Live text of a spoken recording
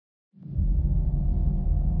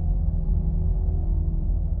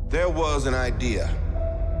There was an idea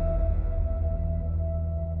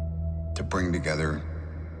to bring together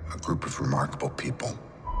a group of remarkable people.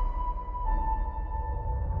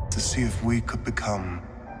 To see if we could become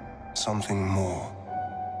something more.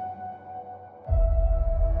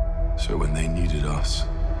 So when they needed us,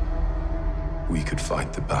 we could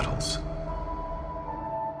fight the battles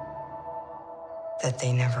that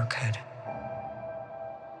they never could.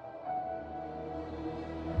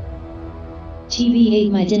 TV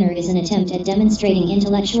Ate My Dinner is an attempt at demonstrating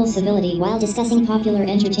intellectual civility while discussing popular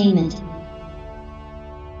entertainment.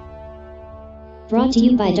 Brought to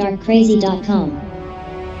you by darkcrazy.com.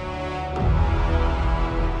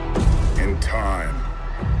 In time,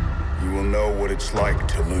 you will know what it's like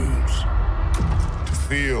to lose. To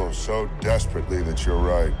feel so desperately that you're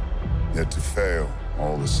right, yet to fail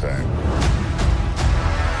all the same.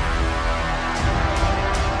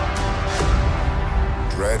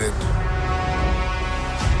 Dread it.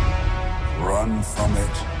 Run from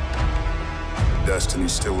it. Destiny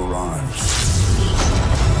still arrives.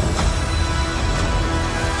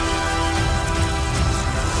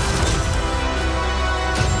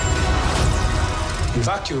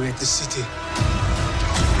 Evacuate the city.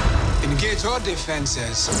 Engage all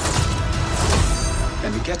defenses.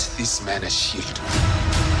 And get this man a shield.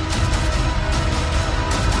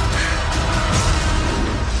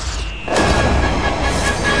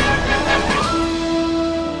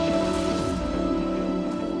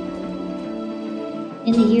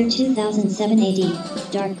 In the year 2007 AD,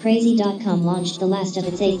 darkcrazy.com launched the last of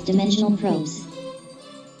its 8th dimensional probes.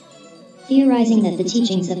 Theorizing that the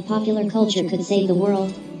teachings of popular culture could save the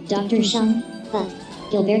world, Dr. Shang, but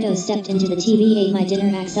Gilberto stepped into the TV Ate My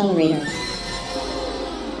Dinner accelerator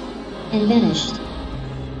and vanished.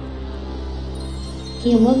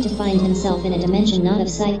 He awoke to find himself in a dimension not of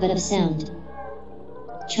sight but of sound,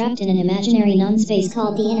 trapped in an imaginary non-space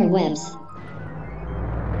called the interwebs.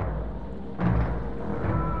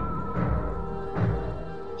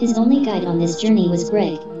 His only guide on this journey was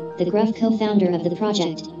Greg, the gruff co-founder of the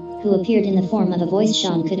project, who appeared in the form of a voice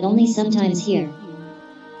Sean could only sometimes hear.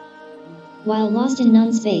 While lost in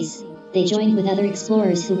non-space, they joined with other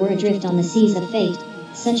explorers who were adrift on the seas of fate,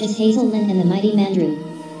 such as Hazel Lynn and the mighty Mandrew.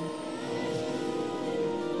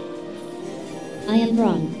 I am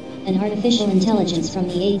Braun, an artificial intelligence from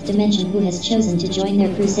the 8th dimension who has chosen to join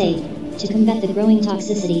their crusade, to combat the growing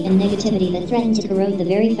toxicity and negativity that threaten to corrode the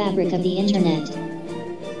very fabric of the internet.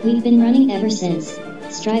 We've been running ever since,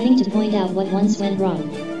 striving to point out what once went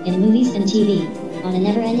wrong, in movies and TV, on a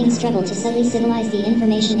never-ending struggle to subtly civilize the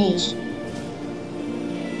information age.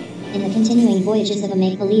 In the continuing voyages of a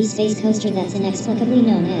make-believe space coaster that's inexplicably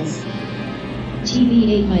known as TV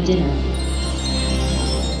Ate My Dinner.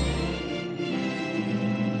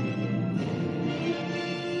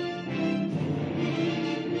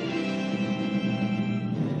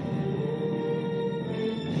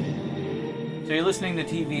 So you're listening to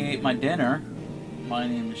TV Ate My Dinner. My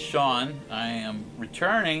name is Sean. I am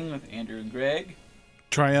returning with Andrew and Greg.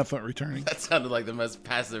 Triumphant returning. That sounded like the most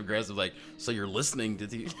passive-aggressive, like, so you're listening to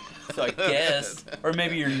TV. So I guess. Or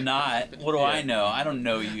maybe you're not. What do I know? I don't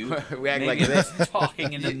know you. We act maybe like I'm this.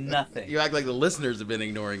 Talking into nothing. You act like the listeners have been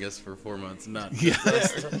ignoring us for 4 months. Not yeah.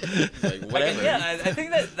 Like, whatever. I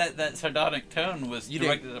think that sardonic tone was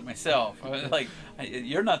directed at myself. I was like,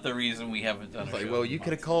 you're not the reason we haven't done it. Like, well, you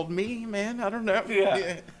could have called me, man. I don't know.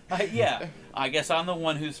 Yeah. I guess I'm the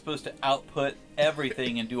one who's supposed to output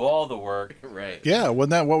everything and do all the work. Right. Yeah, wasn't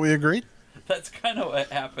that what we agreed? That's kind of what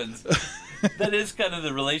happens. That is kind of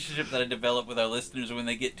the relationship that I develop with our listeners when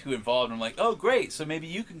they get too involved. I'm like, oh, great, so maybe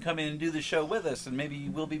you can come in and do the show with us, and maybe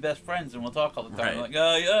we'll be best friends, and we'll talk all the time. Right. I'm like, no,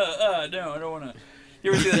 I don't want to.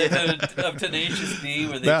 You ever see that of Tenacious D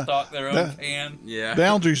where they stalk their own fan? Yeah.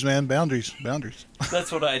 Boundaries, man, boundaries.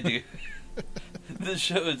 That's what I do. This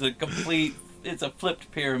show is it's a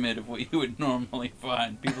flipped pyramid of what you would normally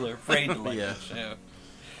find. People are afraid to like the show.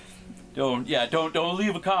 Don't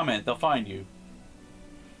leave a comment. They'll find you.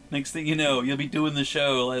 Next thing you know, you'll be doing the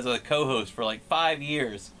show as a co-host for like 5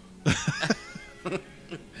 years. And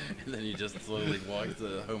then you just slowly walk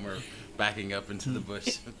to Homer backing up into the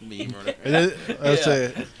bush meme or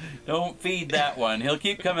whatever. Don't feed that one. He'll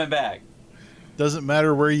keep coming back. Doesn't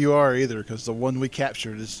matter where you are either, because the one we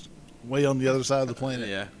captured is way on the other side of the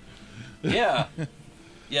planet. Yeah,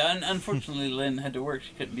 and unfortunately Lynn had to work.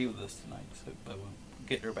 She couldn't be with us tonight, but we'll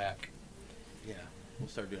get her back. Yeah, we'll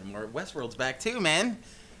start doing more. Westworld's back too, man.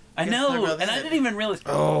 I know, and I didn't even realize.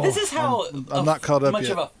 This is how I'm not caught up much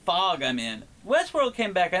yet. of a fog I'm in. Westworld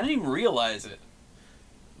came back. I didn't even realize it.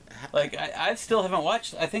 Like, I still haven't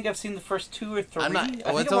watched. I think I've seen the first 2 or 3.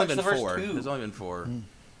 It's only been 4. There's only been 4.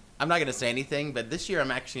 I'm not gonna say anything, but this year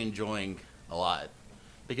I'm actually enjoying a lot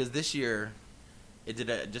because this year it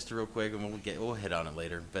did just real quick, and we'll hit on it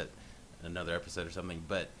later, but another episode or something.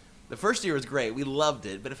 But the first year was great. We loved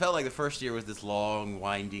it, but it felt like the first year was this long,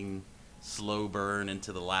 winding, slow burn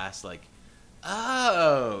into the last, like,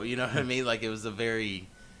 oh, you know what I mean? Like, it was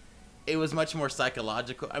much more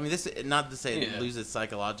psychological. I mean, this, not to say it loses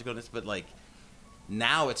psychologicalness, but, like,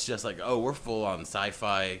 now it's just like, oh, we're full on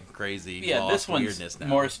sci-fi, crazy, this one's weirdness now.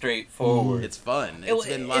 more straightforward. It's fun. It's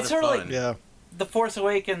been a lot of fun. Like, The Force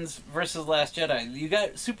Awakens versus Last Jedi. You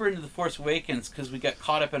got super into The Force Awakens because we got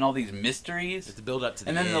caught up in all these mysteries. It's a build up to the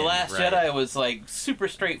end. And then The Last Jedi was like super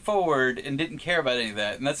straightforward and didn't care about any of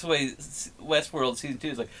that. And that's the way Westworld Season 2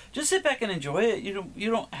 is like, just sit back and enjoy it. You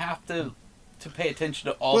don't have to pay attention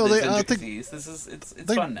to all these intricacies.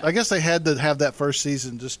 It's fun now. I guess they had to have that first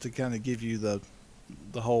season just to kind of give you the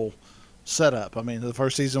whole setup. I mean, the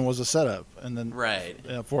first season was a setup, and then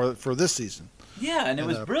for this season. Yeah, and it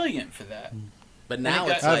was brilliant for that. But now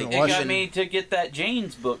it got me to get that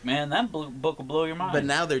Jane's book, man. That book will blow your mind. But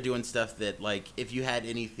now they're doing stuff that, like, if you had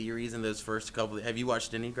any theories in those first couple, have you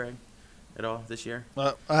watched any, Greg, at all this year?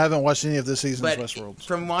 I haven't watched any of this season's Westworld.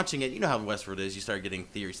 From watching it, you know how Westworld is. You start getting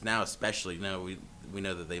theories now, especially. We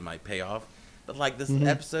know that they might pay off. But like this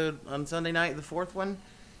episode on Sunday night, the fourth one,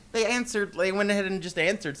 they went ahead and just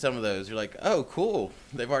answered some of those. You're like, oh, cool.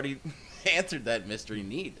 They've already answered that mystery.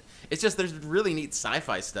 Neat. It's just there's really neat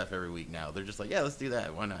sci-fi stuff every week now. They're just like, yeah, let's do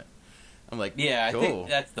that. Why not? I'm like, yeah, cool. I think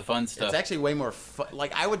that's the fun stuff. It's actually way more fun.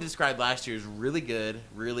 Like, I would describe last year's really good,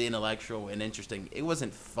 really intellectual and interesting. It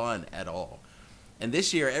wasn't fun at all. And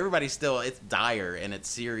this year, everybody's still, it's dire and it's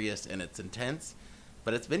serious and it's intense,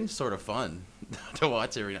 but it's been sort of fun to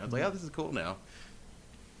watch every now. It's like, oh, this is cool now.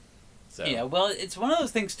 So. Yeah, well, it's one of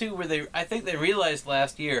those things too where I think they realized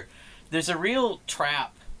last year there's a real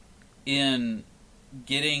trap in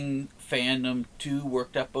getting fandom too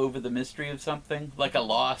worked up over the mystery of something, like a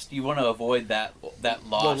Lost. You want to avoid that Lost.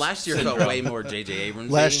 Well, last year syndrome. felt way more J.J.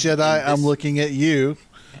 Abrams. Last Jedi, I'm looking at you.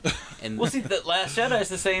 And well, see, the Last Jedi is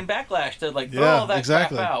the same backlash to like throw all that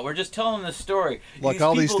crap out. We're just telling the story. Like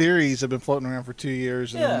these theories have been floating around for 2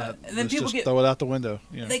 years, and then people just throw it out the window.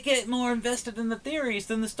 You know. They get more invested in the theories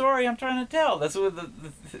than the story I'm trying to tell. That's what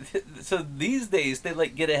so these days they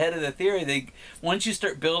like get ahead of the theory. Once you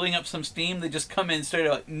start building up some steam, they just come in straight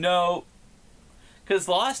out like, no. Because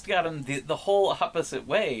Lost got them the whole opposite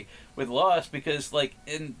way with Lost, because like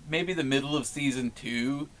in maybe the middle of season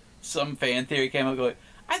 2, some fan theory came out going,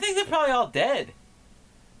 I think they're probably all dead.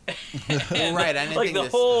 And right, I like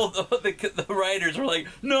think the writers were like,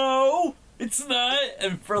 no, it's not.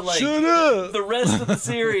 And for like shut up. The rest of the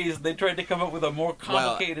series, they tried to come up with a more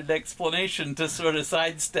complicated explanation to sort of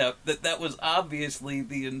sidestep that was obviously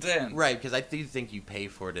the intent. Right, because I do think you pay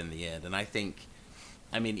for it in the end, and I think.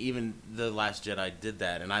 I mean, even The Last Jedi did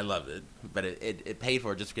that, and I loved it, but it paid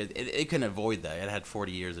for it just because it couldn't avoid that. It had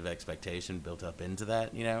 40 years of expectation built up into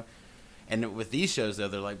that, you know? And with these shows, though,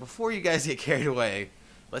 they're like, before you guys get carried away,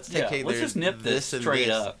 let's just nip this straight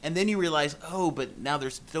up. And then you realize, oh, but now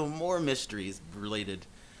there's still more mysteries related.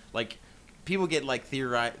 Like, people get, like,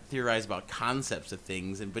 theorize about concepts of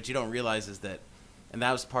things, but you don't realize is that, and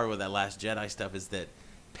that was part of what that Last Jedi stuff is that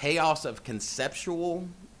payoffs of conceptual,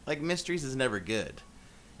 like, mysteries is never good.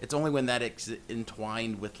 It's only when that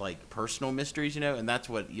entwined with, like, personal mysteries, you know? And that's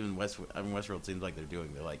what even Westworld seems like they're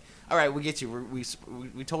doing. They're like, all right, we get you.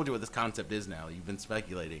 We told you what this concept is now. You've been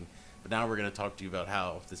speculating. But now we're going to talk to you about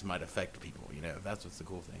how this might affect people, you know? That's what's the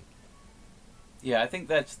cool thing. Yeah, I think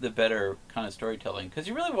that's the better kind of storytelling. Because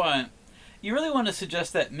you really want to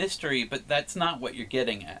suggest that mystery, but that's not what you're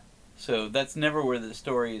getting at. So that's never where the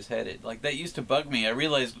story is headed. Like, that used to bug me. I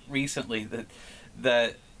realized recently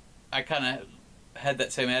that I kind of had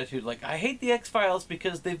that same attitude. Like, I hate the X-Files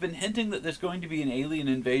because they've been hinting that there's going to be an alien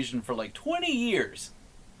invasion for like 20 years.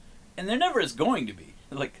 And there never is going to be.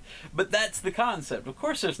 Like, but that's the concept. Of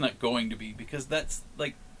course there's not going to be, because that's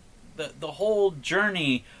like the whole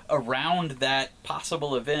journey around that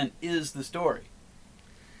possible event is the story.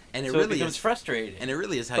 And it so really it becomes frustrating. And it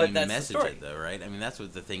really is how you message it, though, right? I mean, that's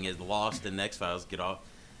what the thing is. Lost and X-Files get off.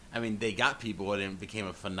 I mean, they got people and it became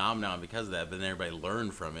a phenomenon because of that, but then everybody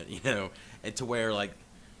learned from it, you know, and to where, like,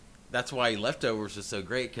 that's why Leftovers was so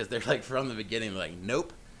great, because they're, like, from the beginning, like,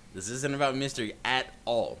 nope, this isn't about mystery at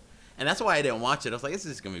all. And that's why I didn't watch it. I was like, this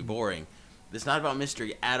is going to be boring. It's not about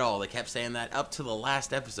mystery at all. They kept saying that up to the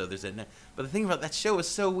last episode. They said no. But the thing about that show is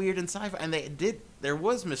so weird and sci-fi, and there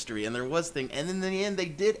was mystery, and there was thing, and in the end, they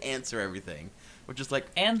did answer everything, which is like,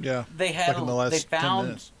 and they had, like in the last they found,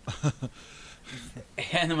 10 minutes.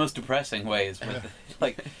 and the most depressing way is with,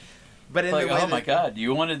 like, But in like, the way oh my god,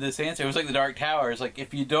 you wanted this answer. It was like the Dark Tower. It's like,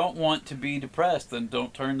 if you don't want to be depressed, then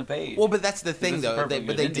don't turn the page. Well, but that's the thing, though. They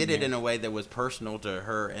did it here. in a way that was personal to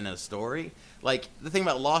her in a story. Like, the thing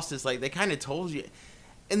about Lost is, like, they kind of told you...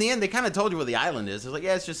 In the end, they kind of told you where the island is. It's like,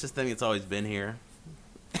 yeah, it's just this thing that's always been here.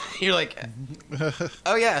 You're like,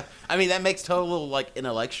 oh, yeah. I mean, that makes total, like,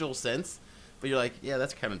 intellectual sense. But you're like, yeah,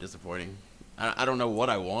 that's kind of disappointing. I don't know what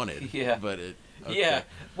I wanted. Yeah. But it... Okay. Yeah.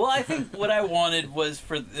 Well, I think what I wanted was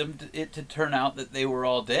for them it to turn out that they were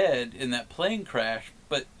all dead in that plane crash.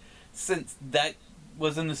 But since that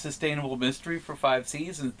wasn't a sustainable mystery for 5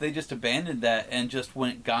 seasons, they just abandoned that and just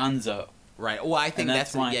went gonzo. Right. Well, I think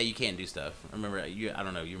that's my... yeah, you can't do stuff. I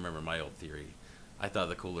don't know, you remember my old theory. I thought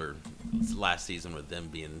the cooler last season with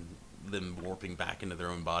them warping back into their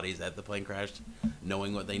own bodies at the plane crash,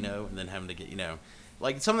 knowing what they know, and then having to get,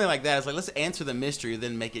 like something like that. It's like, let's answer the mystery,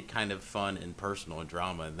 then make it kind of fun and personal and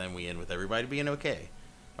drama, and then we end with everybody being okay.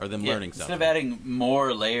 Or them learning something. Instead of adding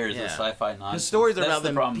more layers of sci-fi nonsense. The stories are about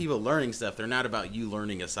them people learning stuff. They're not about you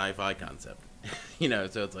learning a sci-fi concept.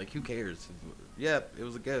 So it's like, who cares? Yep, it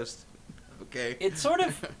was a ghost. Okay. It sort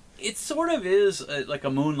of is like a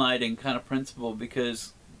moonlighting kind of principle,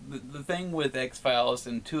 because the thing with X-Files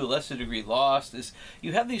and to a lesser degree Lost is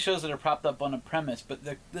you have these shows that are propped up on a premise, but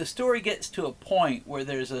the story gets to a point where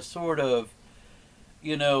there's a sort of,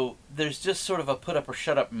 there's just sort of a put up or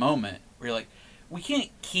shut up moment where you're like, we can't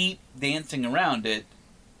keep dancing around it,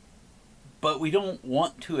 but we don't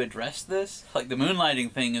want to address this. Like the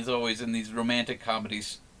moonlighting thing is always in these romantic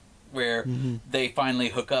comedies where they finally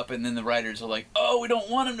hook up, and then the writers are like, oh, we don't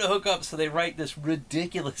want them to hook up, so they write this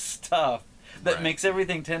ridiculous stuff that makes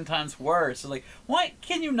everything 10 times worse. So like, why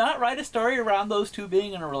can you not write a story around those two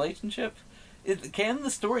being in a relationship? Can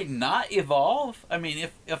the story not evolve? I mean,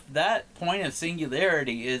 if that point of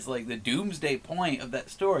singularity is like the doomsday point of that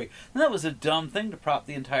story, then that was a dumb thing to prop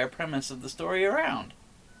the entire premise of the story around.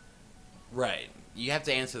 Right. You have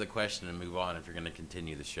to answer the question and move on if you're going to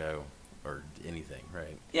continue the show or anything,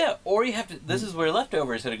 right? Yeah, or you have to... This is where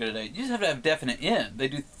Leftovers had a good idea. You just have to have definite end. They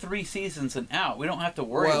do 3 seasons and out. We don't have to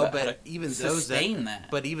worry about how to sustain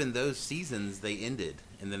that. But even those seasons, they ended.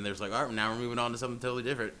 And then there's like, all right, now we're moving on to something totally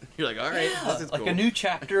different. You're like, all right, this is like cool. A new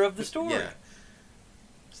chapter of the story. Yeah.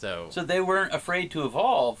 So they weren't afraid to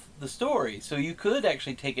evolve the story. So you could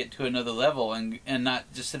actually take it to another level and not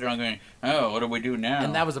just sit around going, oh, what do we do now?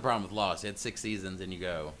 And that was the problem with Lost. It had 6 seasons, and you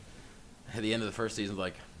go... At the end of the first season,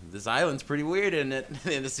 like, this island's pretty weird, isn't it? At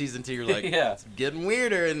the end of season 2, you're like, it's getting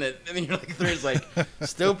weirder, isn't it? And then you're like, 3's like,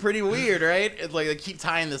 still pretty weird, right? It's like, they keep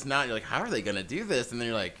tying this knot, and you're like, how are they going to do this? And then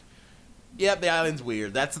you're like, yep, the island's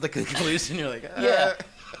weird. That's the conclusion. You're like,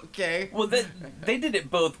 okay. Well, they did it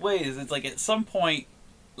both ways. It's like, at some point,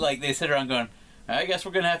 like, they sit around going, I guess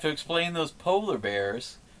we're going to have to explain those polar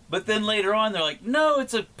bears. But then later on, they're like, no,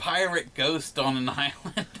 it's a pirate ghost on an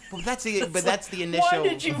island. Well, that's the initial... Why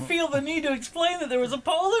did you feel the need to explain that there was a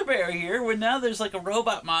polar bear here when now there's like a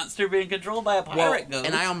robot monster being controlled by a pirate ghost?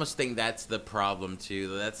 And I almost think that's the problem,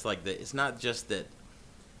 too. That's like it's not just that...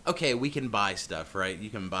 Okay, we can buy stuff, right? You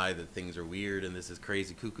can buy that things are weird and this is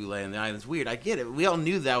crazy cuckoo land and the island's weird. I get it. We all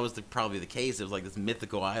knew that was probably the case. It was like this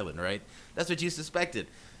mythical island, right? That's what you suspected.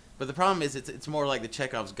 But the problem is it's more like the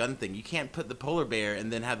Chekhov's gun thing. You can't put the polar bear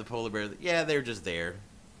and then have the polar bear... Yeah, they're just there,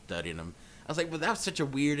 studying them. I was like, well, that was such a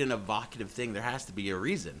weird and evocative thing. There has to be a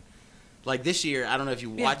reason. Like this year, I don't know if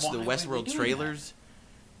you watched the Westworld trailers.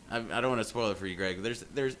 I don't want to spoil it for you, Greg.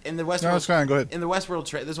 There's in the Westworld... No, it's fine. Go ahead. In the Westworld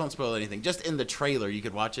trailer... This won't spoil anything. Just in the trailer, you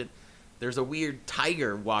could watch it. There's a weird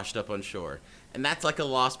tiger washed up on shore. And that's like a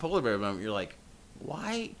lost polar bear moment. You're like,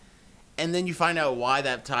 why? And then you find out why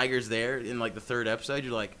that tiger's there in like the 3rd episode.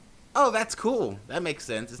 You're like... Oh, that's cool. That makes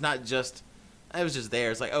sense. It's not just, it was just there.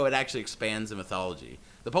 It's like, oh, it actually expands the mythology.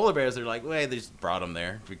 The polar bears are like, well, they just brought them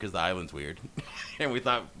there because the island's weird. And we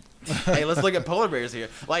thought, hey, let's look at polar bears here.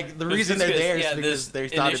 Like, the reason they're there is because they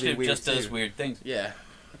thought it'd be weird just does weird things. Yeah.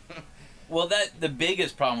 Well, the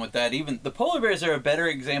biggest problem with that, even the polar bears are a better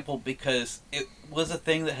example because it was a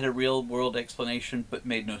thing that had a real world explanation but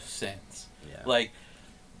made no sense. Yeah. Like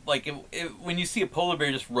when you see a polar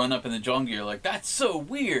bear just run up in the jungle, you're like, that's so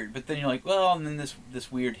weird. But then you're like, well, and then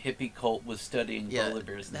this weird hippie cult was studying polar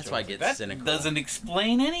bears. That's why I get cynical. That doesn't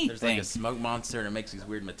explain anything. There's like a smoke monster and it makes these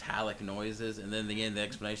weird metallic noises. And then the end, the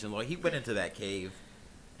explanation, well, he went into that cave.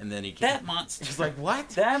 And then he came. That monster. Just like, what?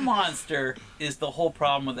 That monster is the whole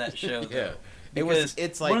problem with that show, though. Yeah.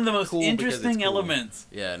 It's like one of the most interesting elements.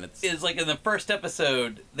 Yeah, and is like in the first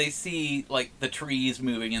episode they see like the trees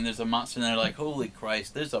moving and there's a monster and they're like, holy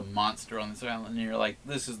Christ, there's a monster on this island, and you're like,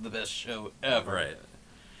 this is the best show ever. Right.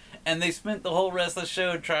 And they spent the whole rest of the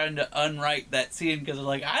show trying to unwrite that scene because they're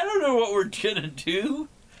like, I don't know what we're gonna do.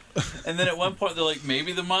 And then at one point they're like,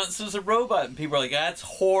 maybe the monster's a robot. And people are like, that's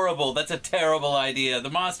horrible. That's a terrible idea. The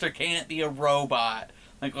monster can't be a robot.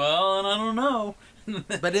 Like, well, and I don't know.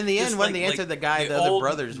 But in the end, when they answered the guy, the other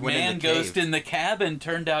brothers went in the cave. Man ghost in the cabin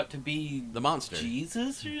turned out to be the monster,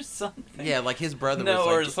 Jesus or something. Yeah, like his brother was like,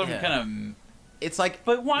 or some kind of. It's like,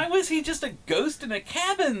 but why was he just a ghost in a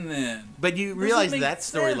cabin then? But you realize that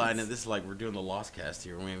storyline, and this is like we're doing the Lost cast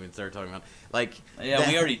here when we even started talking about like. Yeah,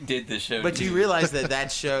 we already did this show. But you realize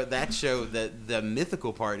that show that the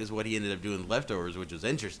mythical part is what he ended up doing Leftovers, which was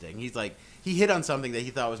interesting. He's like he hit on something that he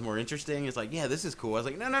thought was more interesting. It's like, yeah, this is cool. I was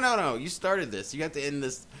like, no, you started this. You have to end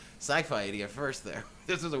this sci-fi idea first. There,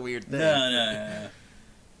 this was a weird thing. No.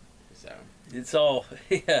 So. It's all,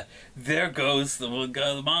 there goes the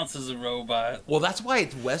monster's a robot. Well, that's why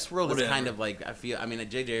it's Westworld is kind of like, I mean,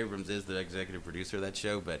 J.J. Abrams is the executive producer of that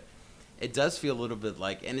show, but it does feel a little bit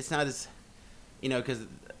like, and it's not as, because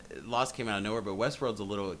Lost came out of nowhere, but Westworld's a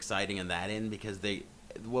little exciting in that end because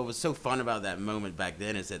what was so fun about that moment back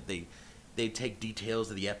then is that they take details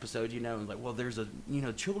of the episode, and like, well, there's a,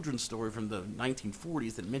 children's story from the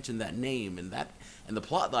 1940s that mentioned that name and the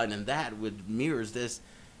plot line and that mirrors this.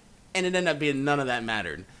 And it ended up being none of that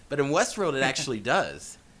mattered. But in Westworld, it actually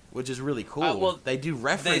does, which is really cool. Well, they do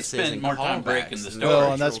references they spend and more time breaking the story.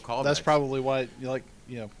 Well, and that's probably why,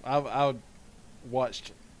 I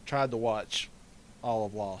tried to watch all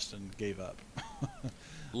of Lost and gave up.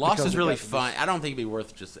 Lost is really fun. I don't think it'd be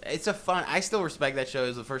worth it's a fun. I still respect that show. It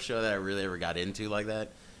was the first show that I really ever got into like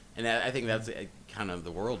that, and I think that's kind of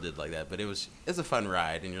the world did like that. But it's a fun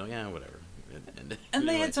ride, and you're like, yeah, whatever. And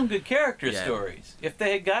they had some good character stories. If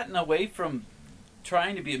they had gotten away from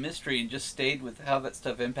trying to be a mystery and just stayed with how that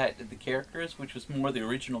stuff impacted the characters, which was more the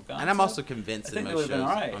original concept. And I'm also convinced that most shows,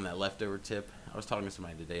 right. on that Leftover tip, I was talking to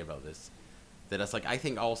somebody today about this, that it's like, I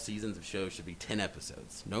think all seasons of shows should be 10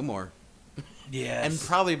 episodes. No more. Yes. And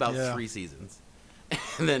probably about 3 seasons.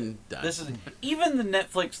 And then done. This is even the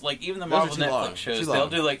Netflix, even the Marvel Netflix shows, they'll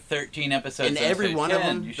do 13 episodes. And every one of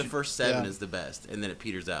them, the first 7 is the best, and then it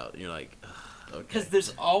peters out, and you're like, because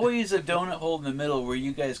there's always a donut hole in the middle where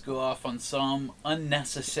you guys go off on some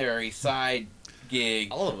unnecessary side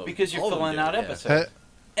gig because you're filling out episodes.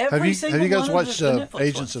 Have you guys watched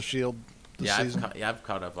Agents of S.H.I.E.L.D. this season? I've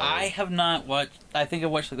caught up. I have not watched. I think I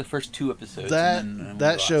watched the first 2 episodes.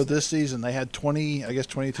 That show this season, they had 22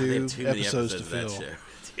 episodes to fill.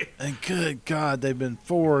 And good God, they've been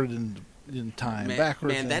forward in time,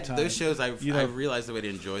 backwards in time. Those shows, I've realized the way to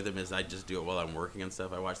enjoy them is I just do it while I'm working and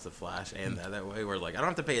stuff. I watch The Flash and that way, where like I don't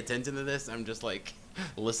have to pay attention to this. I'm just like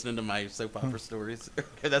listening to my soap opera stories.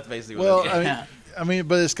 That's basically what I'm doing. I mean,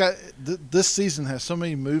 but it's got this season has so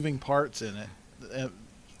many moving parts in it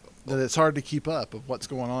that it's hard to keep up of what's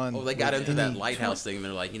going on. Well, they got into that lighthouse thing, and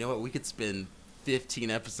they're like, you know what, we could spend 15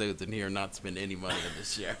 episodes in here and not spend any money on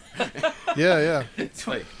this year. Yeah. It's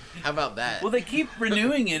like, how about that? Well, they keep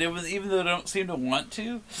renewing it, even though they don't seem to want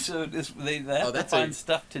to. So they have to find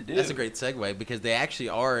stuff to do. That's a great segue, because they actually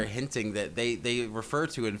are hinting that they refer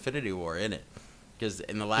to Infinity War in it. Because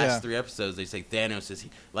in the last 3 episodes, they say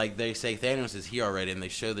Thanos is here already, and they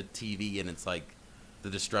show the TV, and it's like the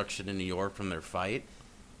destruction in New York from their fight.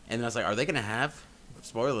 And I was like, are they going to have,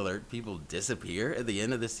 spoiler alert, people disappear at the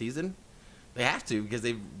end of this season? They have to, because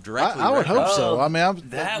they directly. I would hope so. I mean,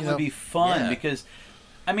 that would be fun because,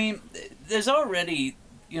 I mean, there's already,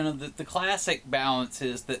 the classic balance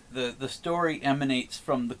is that the story emanates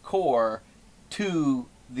from the core to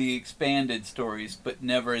the expanded stories, but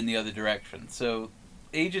never in the other direction. So,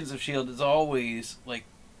 Agents of S.H.I.E.L.D. is always like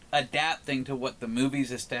adapting to what the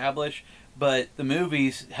movies establish, but the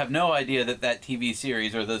movies have no idea that TV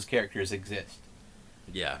series or those characters exist.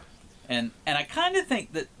 Yeah. And I kind of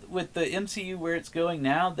think that with the MCU where it's going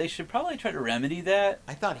now, they should probably try to remedy that.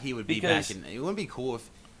 I thought he would be back in. It wouldn't be cool if.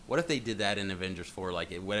 What if they did that in Avengers 4?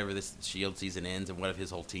 Like, whatever this S.H.I.E.L.D. season ends, and what if his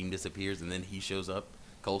whole team disappears, and then he shows up,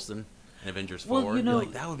 Coulson, in Avengers 4? Well,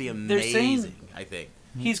 like, that would be amazing, I think.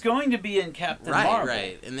 He's going to be in Captain Marvel.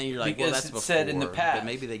 Right. And then you're like, well, that's before. Said in the past. But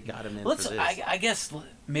maybe they got him in for this. I guess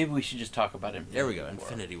maybe we should just talk about Infinity War. There we go,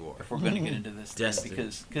 Infinity War. If we're going to get into this thing,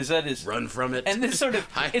 because that is... Run from it. And this sort of...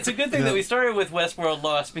 It's a good thing that we started with Westworld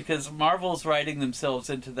Lost, because Marvel's writing themselves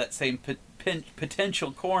into that same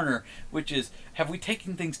potential corner, which is, have we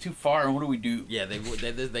taken things too far, and what do we do? Yeah,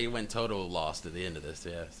 they went total Lost at the end of this,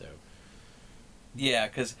 so... Yeah,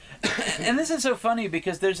 because... and this is so funny,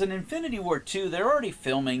 because there's an Infinity War 2. They're already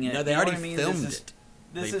filming it. No, they already filmed it.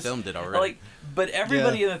 They filmed it already. But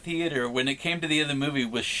everybody in the theater, when it came to the end of the movie,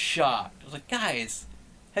 was shocked. I was like, guys,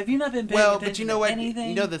 have you not been paying attention to anything?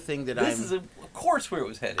 You know the thing that This is, of course, where it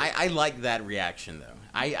was headed. I like that reaction, though.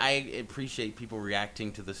 I appreciate people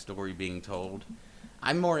reacting to the story being told.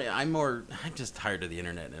 I'm just tired of the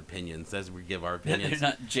internet and opinions as we give our opinions. They're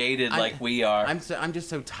not jaded like we are. I'm just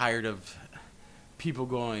so tired of people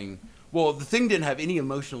going, well, the thing didn't have any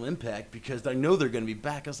emotional impact because I know they're going to be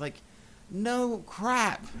back. I was like, no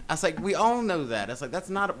crap. I was like, we all know that. I was like, that's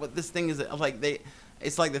not what this thing is. Like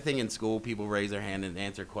it's like the thing in school, people raise their hand and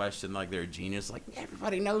answer a question like they're a genius. Like,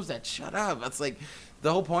 everybody knows that. Shut up. It's like,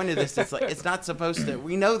 the whole point of this, it's like, it's not supposed to,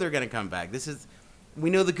 we know they're going to come back. We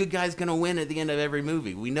know the good guy's going to win at the end of every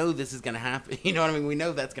movie. We know this is going to happen. You know what I mean? We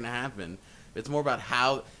know that's going to happen. It's more about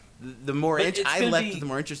how, the more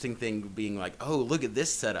interesting thing being like, oh, look at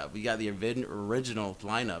this setup. We got the original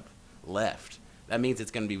lineup left. That means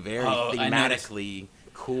it's going to be very thematically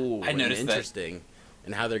cool and interesting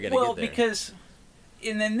and how they're going to get there. Well, because,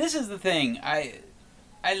 and then this is the thing, I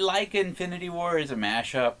like Infinity War as a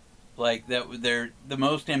mashup. Like, the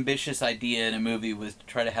most ambitious idea in a movie was to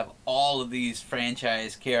try to have all of these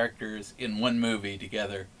franchise characters in one movie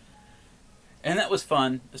together. And that was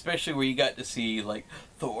fun, especially where you got to see, like,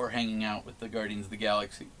 Thor hanging out with the Guardians of the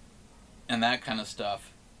Galaxy and that kind of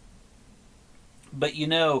stuff. But, you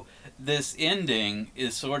know, this ending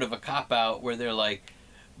is sort of a cop-out where they're like,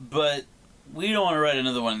 but we don't want to write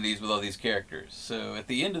another one of these with all these characters. So at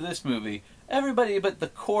the end of this movie, everybody but the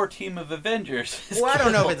core team of Avengers is I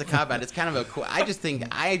don't know if it's a cop-out. It's kind of a cool... I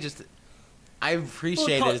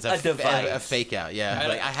appreciate it as a fake-out. Yeah,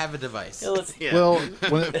 like, I have a device. Yeah, well,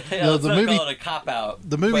 let's not call it a cop-out.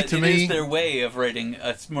 The movie, to me... it is their way of writing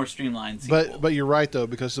a more streamlined sequel. But you're right, though,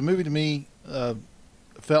 because the movie, to me,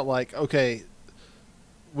 felt like, okay,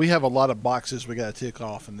 we have a lot of boxes we got to tick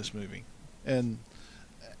off in this movie. And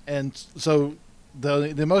so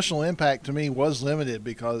the emotional impact, to me, was limited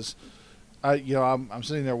because... I'm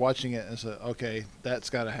sitting there watching it and say, okay, that's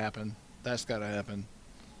got to happen. That's got to happen.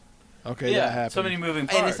 Okay, that happened. So many moving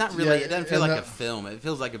parts. And it's not really. It doesn't feel like a film. It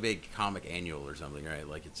feels like a big comic annual or something, right?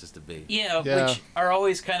 Like, it's just a big. Yeah, which are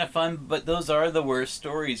always kind of fun, but those are the worst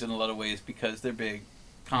stories in a lot of ways because they're big,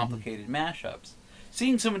 complicated mashups.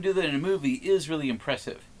 Seeing someone do that in a movie is really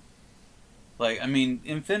impressive. Like, I mean,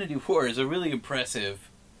 Infinity War is a really impressive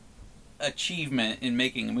achievement in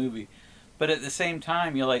making a movie, but at the same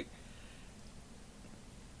time, you're like.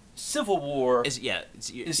 Civil War you're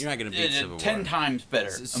not going to beat Civil War. 10 times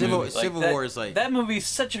better. Civil War is like... That movie's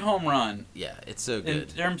such a home run. Yeah, it's so good. In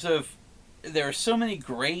terms of... There are so many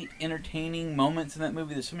great, entertaining moments in that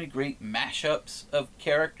movie. There's so many great mashups of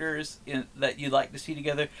characters that you like to see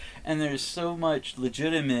together. And there's so much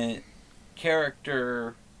legitimate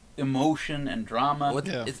character emotion and drama.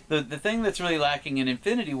 The thing that's really lacking in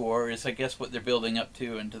Infinity War is, I guess, what they're building up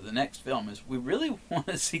to into the next film is we really want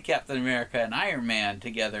to see Captain America and Iron Man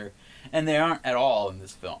together, and they aren't at all in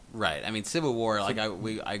this film. Right. I mean, Civil War, like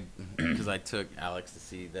because I took Alex to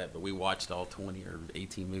see that, but we watched all 20 or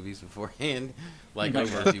 18 movies beforehand, like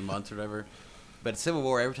over a few months or whatever. But Civil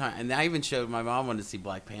War, every time, and I even showed my mom wanted to see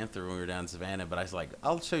Black Panther when we were down in Savannah, but I was like,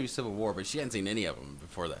 I'll show you Civil War, but she hadn't seen any of them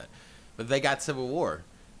before that. But they got Civil War.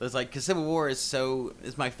 It's like, because Civil War is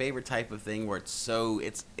my favorite type of thing where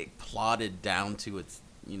it's plotted down to its,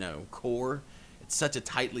 core. It's such a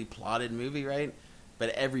tightly plotted movie, right? But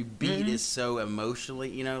every beat is so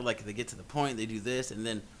emotionally, like they get to the point, they do this, and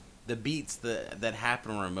then the beats that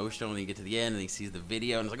happen are emotional when you get to the end and he sees the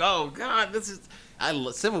video and it's like, oh God,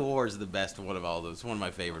 Civil War is the best one of all those. One of my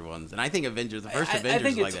favorite ones. And I think Avengers, the first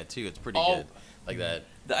Avengers is like that too. It's pretty good. Like that.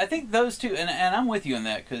 I think those two, and I'm with you on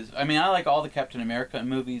that, because, I mean, I like all the Captain America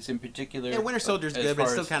movies in particular. Yeah, Winter Soldier's good, but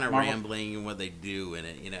it's still kind of rambling in what they do in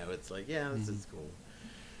it, it's like, this is cool.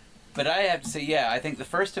 But I have to say, I think the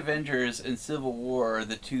first Avengers and Civil War are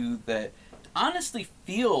the two that honestly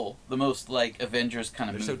feel the most like Avengers kind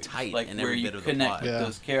of movies. They're so tight like in where every you bit of the connect plot. with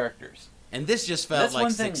those characters. And this just felt like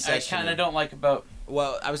Succession. That's one thing I kind of don't like about...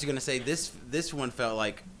 Well, I was going to say, this one felt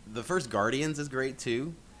like... The first Guardians is great,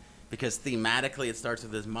 too. Because thematically it starts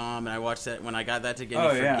with his mom, and I watched that when I got that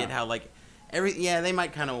together. Forget how they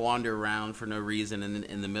might kind of wander around for no reason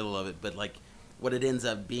in the middle of it, but like what it ends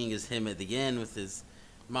up being is him at the end with his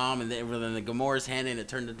mom, and then the Gamora's hand, and it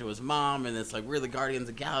turned into his mom, and it's like we're the Guardians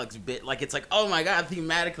of the Galaxy bit. Like it's like, oh my God,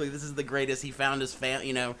 thematically this is the greatest. He found his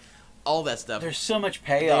family, all that stuff. There's so much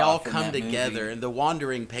payoff. They all come in together, movie. and the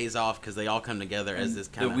wandering pays off because they all come together as this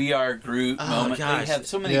kind of... The We Are Groot moment. Gosh. They have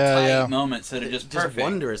so many tight moments that are just perfect. Just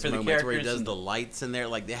wondrous moments where he does and... the lights in there.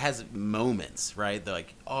 Like, it has moments, right? They're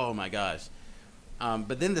like, oh my gosh.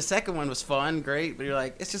 But then the second one was fun, great, but you're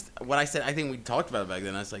like, it's just what I said. I think we talked about it back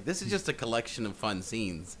then. I was like, this is just a collection of fun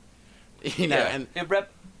scenes. And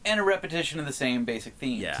a repetition of the same basic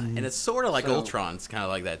themes. Yeah, and it's sort of like Ultron's kind of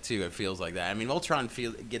like that too. It feels like that. I mean, Ultron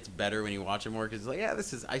gets better when you watch it more because it's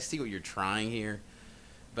like, I see what you're trying here,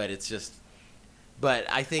 but it's just But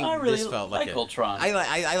I think I really this felt like Ultron.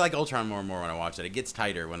 I like Ultron more and more when I watch it. It gets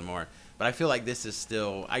tighter one more. But I feel like this is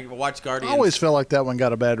still... I watched Guardians... I always felt like that one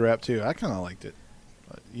got a bad rap, too. I kind of liked it.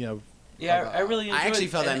 Yeah, I really enjoyed it. I actually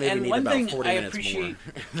felt that movie needed about 40 minutes appreciate,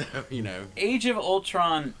 more. Age of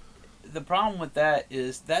Ultron, the problem with that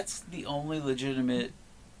is that's the only legitimate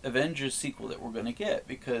Avengers sequel that we're going to get,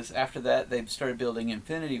 because after that they've started building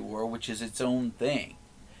Infinity War, which is its own thing.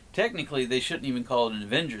 Technically, they shouldn't even call it an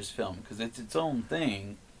Avengers film, because it's its own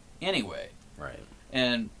thing anyway. Right.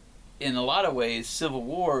 And in a lot of ways, Civil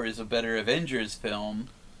War is a better Avengers film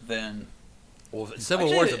than... Well, Civil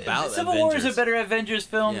War is about Civil War is a better Avengers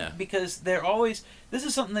film because they're always... This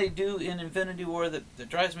is something they do in Infinity War that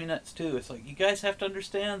drives me nuts, too. It's like, you guys have to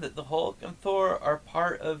understand that the Hulk and Thor are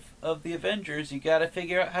part of the Avengers. You got to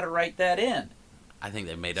figure out how to write that in. I think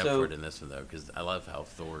they made up for it in this one, though, because I love how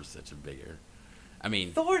Thor's such a bigger... I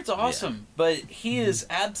mean... Thor's awesome, but he is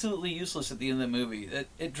absolutely useless at the end of the movie.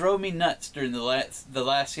 It drove me nuts during the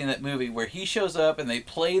last scene of that movie, where he shows up and they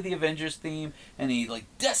play the Avengers theme, and he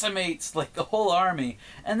decimates the whole army,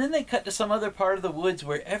 and then they cut to some other part of the woods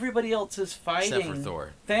where everybody else is fighting Except for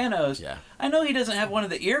Thor. Thanos. Yeah. I know he doesn't have one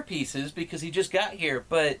of the earpieces because he just got here,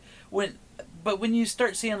 but when you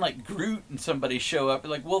start seeing Groot and somebody show up,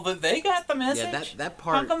 you're like, well, they got the message. Yeah, that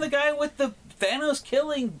part. How come the guy with the Thanos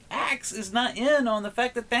killing axe is not in on the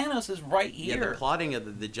fact that Thanos is right here? Yeah, the plotting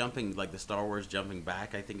of the jumping, the Star Wars jumping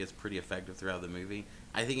back, I think is pretty effective throughout the movie.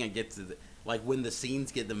 I think it gets to when the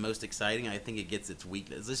scenes get the most exciting, I think it gets its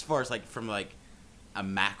weakness as far as from a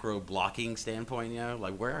macro blocking standpoint.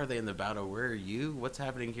 Where are they in the battle? Where are you? What's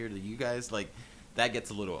happening here to you guys? That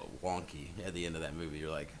gets a little wonky at the end of that movie.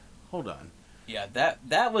 You're like, hold on. Yeah,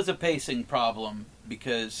 that was a pacing problem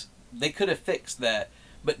because they could have fixed that.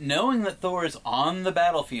 But knowing that Thor is on the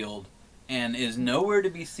battlefield and is nowhere to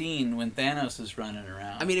be seen when Thanos is running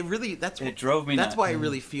around. I mean, it drove me nuts. That's why it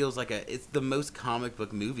really feels it's the most comic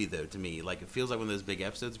book movie, though, to me. It feels like one of those big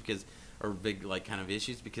episodes or big, kind of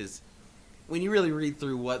issues, because when you really read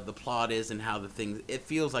through what the plot is and how the things, it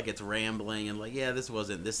feels like it's rambling and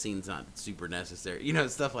this scene's not super necessary,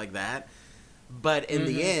 stuff like that. But in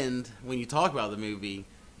the end, when you talk about the movie,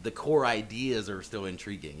 the core ideas are still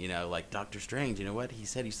intriguing. Doctor Strange, you know what? He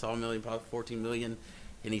said he saw 14 million,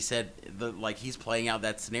 and he said he's playing out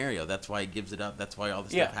that scenario. That's why he gives it up. That's why all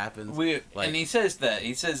this stuff happens. And he says that.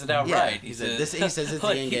 He says it outright. He says it's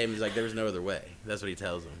the end game. He's like, there was no other way. That's what he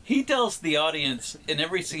tells them. He tells the audience in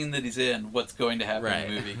every scene that he's in what's going to happen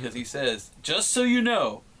in the movie, because he says, just so you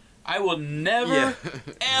know, I will never,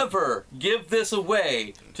 ever give this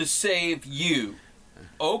away to save you.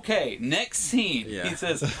 Okay, next scene. Yeah. He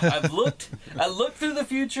says, I looked through the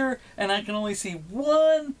future, and I can only see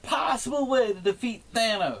one possible way to defeat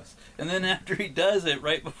Thanos. And then after he does it,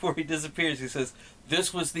 right before he disappears, he says,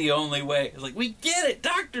 this was the only way. It's like, we get it,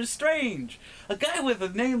 Doctor Strange. A guy with a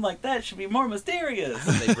name like that should be more mysterious.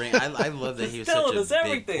 I love that he was such a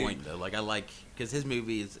big point, though. Because his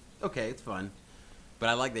movie is, okay, it's fun. But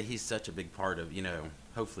I like that he's such a big part of,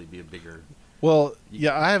 hopefully be a bigger... Well,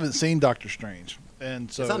 yeah, I haven't seen Doctor Strange.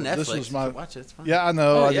 And so it's on Netflix. This was my watch it. It's fun. Yeah, I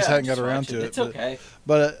know. I just hadn't got around to it. It's okay.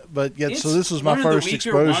 But so this was my first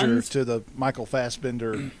exposure to the Michael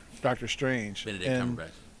Fassbender Doctor Strange. Benedict Cumberbatch.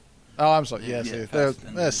 Oh, I'm sorry. Yeah, they're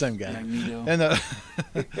the same guy. And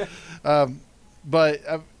but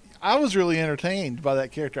I was really entertained by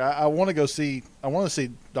that character. I want to go see. I want to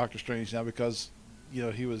see Doctor Strange now because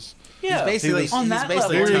he was. Yeah, he's basically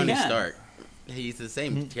Tony Stark. He's the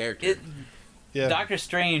same character. Doctor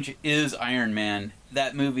Strange is Iron Man.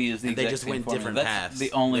 That movie is the exact same. They just went different paths.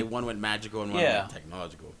 One went magical and one went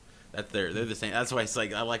technological. They're the same. That's why it's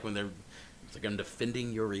I like when they're. It's like, I'm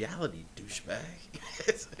defending your reality, douchebag.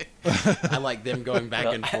 I like them going back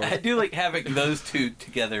and forth. I do like having those two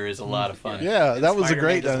together is a lot of fun. Yeah, that was a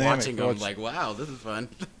great dynamic. Watching them, like, wow, this is fun.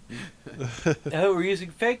 Oh, we're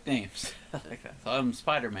using fake names. I'm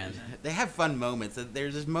Spider-Man. They have fun moments.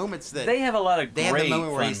 There's just moments that... They have a lot of great They have the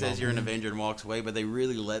moment where he says moments. you're an Avenger and walks away, but they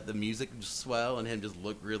really let the music just swell and him just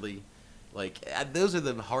look really... those are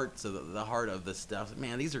the heart of the stuff.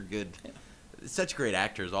 Man, these are good... Such great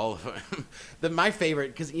actors, all of them. My favorite,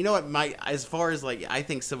 because you know what, as far as I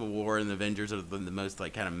think Civil War and the Avengers are the most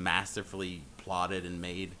kind of masterfully plotted and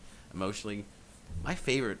made emotionally. My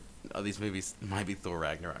favorite of these movies might be Thor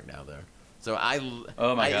Ragnarok now, though. So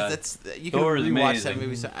oh my god, you can rewatch that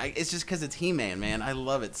movie. So it's just because it's He-Man, man. I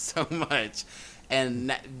love it so much,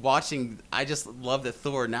 and I just love that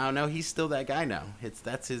Thor now. No, he's still that guy now.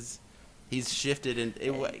 That's his. He's shifted, and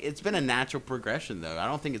it's been a natural progression, though. I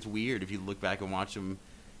don't think it's weird if you look back and watch him.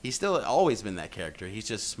 He's still always been that character. He's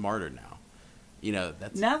just smarter now.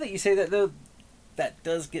 That's... Now that you say that, though, that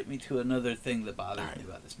does get me to another thing that bothers me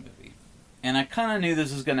about this movie. And I kind of knew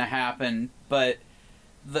this was going to happen, but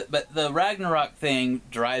the Ragnarok thing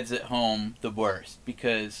drives it home the worst.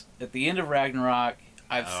 Because at the end of Ragnarok,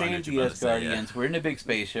 I've saved the Asgardians. We're in a big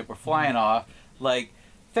spaceship. We're flying off. Like,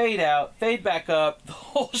 fade out, fade back up. The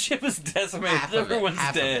whole ship is decimated. Everyone's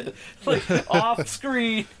dead. Like, off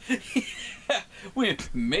screen.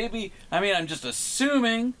 Maybe, I mean, I'm just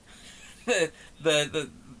assuming that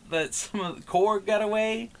that some of the Korg got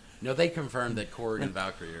away. No, they confirmed that Korg and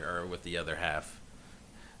Valkyrie are with the other half.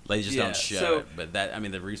 They just don't show it. But that, I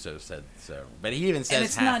mean, the Russo said so. But he even says and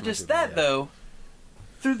it's not just that, though.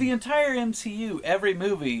 Through the entire MCU, every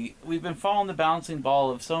movie, we've been following the bouncing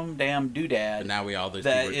ball of some damn doodad. But now we all those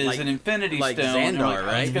that is an Infinity like Stone. Xandar,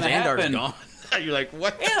 right? It's gonna Xandar's happen. gone. You're like,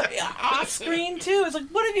 what? Yeah, off screen too. It's like,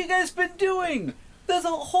 what have you guys been doing? The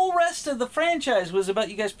whole rest of the franchise was about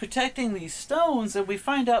you guys protecting these stones, and we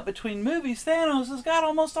find out between movies, Thanos has got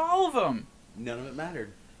almost all of them. None of it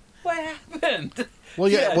mattered. What happened? Well,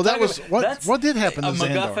 that was what did happen to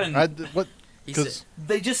Xandar? Because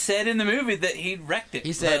they just said in the movie that he wrecked it.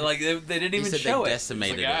 He said like they didn't even show they it.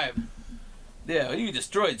 Decimated it. Yeah, you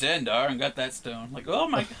destroyed Xandar and got that stone. Like, oh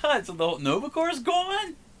my god, so the whole Nova Corps is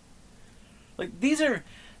gone? Like, these are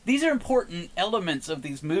important elements of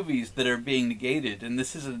these movies that are being negated, and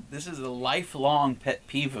this is a lifelong pet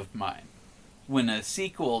peeve of mine. When a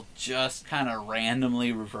sequel just kind of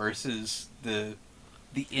randomly reverses the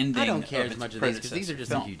ending. I don't care of as much of these because these are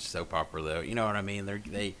just film. a huge soap opera, though. You know what I mean?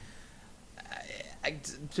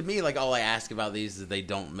 To me, like, all I ask about these is they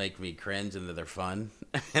don't make me cringe and that they're fun,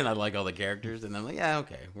 and I like all the characters, and I'm like, yeah,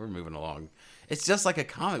 okay, we're moving along. It's just like a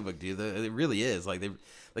comic book, dude. It really is. Like,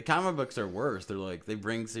 the comic books are worse. They're like, they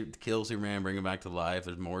kill Superman, bring him back to life.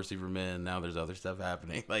 There's more Superman. Now there's other stuff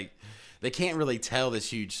happening. Like, they can't really tell this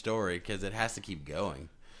huge story because it has to keep going.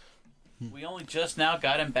 We only just now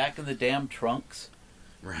got him back in the damn trunks.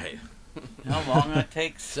 Right. How long that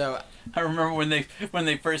takes? So I remember when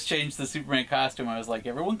they first changed the Superman costume, I was like,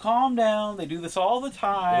 everyone calm down. They do this all the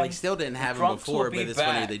time. Well, they still didn't have him before, but it's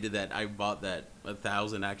back. funny they did that. I bought that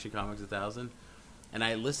 1,000 Action Comics 1,000, and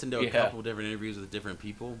I listened to a couple different interviews with different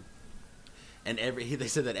people, and they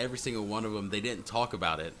said that every single one of them, they didn't talk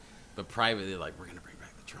about it, but privately they're like, we're gonna bring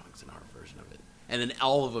back the trunks in our version of it, and then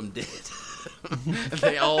all of them did.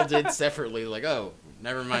 They all did separately, like, oh,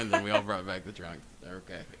 never mind. Then we all brought back the trunks.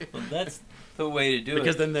 Okay. Well, that's the way to do it.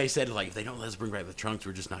 Because then they said, like, if they don't let us bring back the trunks,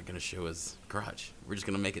 we're just not going to show his crotch. We're just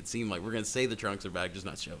going to make it seem like we're going to say the trunks are back, just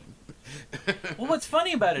not show them. Well, what's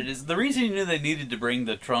funny about it is the reason you knew they needed to bring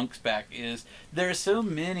the trunks back is there are so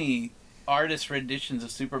many artist renditions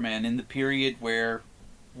of Superman in the period where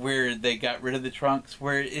they got rid of the trunks,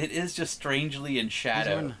 where it is just strangely in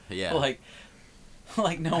shadow. Yeah.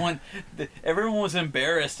 Like no one, everyone was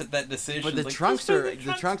embarrassed at that decision. But the like, trunks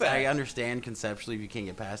back. I understand conceptually. If you can't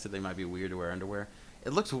get past it, they might be weird to wear underwear.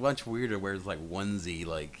 It looks much weirder to wear like onesie,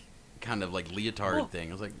 like kind of like leotard thing.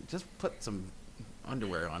 I was like, just put some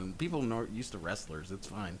underwear on. People are used to wrestlers. It's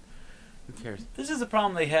fine. Who cares? This is a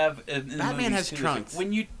problem they have. In Batman has too. trunks.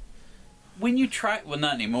 Like when you try, well,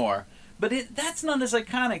 not anymore. But that's not as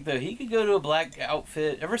iconic, though. He could go to a black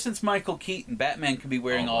outfit. Ever since Michael Keaton, Batman could be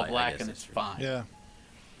wearing all black, and it's fine. Yeah.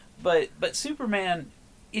 But Superman,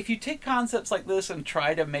 if you take concepts like this and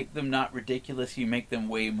try to make them not ridiculous, you make them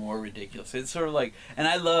way more ridiculous. It's sort of like, and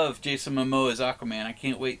I love Jason Momoa as Aquaman. I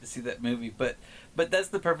can't wait to see that movie. But that's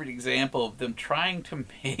the perfect example of them trying to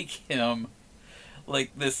make him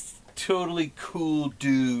like this totally cool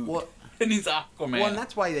dude. Well, and he's Aquaman. Well, and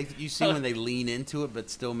that's why you see when they lean into it,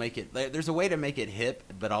 but still make it. There's a way to make it hip,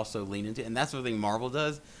 but also lean into it, and that's the thing Marvel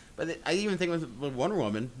does. But I even think with Wonder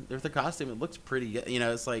Woman, there's the costume. It looks pretty. You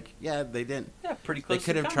know, it's like they didn't. Yeah, pretty close. They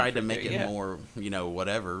could have tried to make it yeah. more,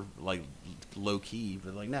 whatever, like low key,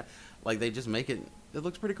 but like not. Like they just make it. It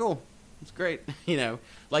looks pretty cool. It's great.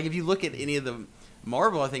 Like if you look at any of the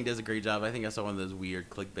Marvel, I think does a great job. I think I saw one of those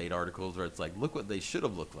weird clickbait articles where it's like, look what they should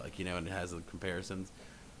have looked like, and it has the comparisons.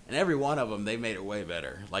 And every one of them, they made it way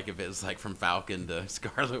better. Like if it was like from Falcon to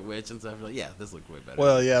Scarlet Witch and stuff, like this looked way better.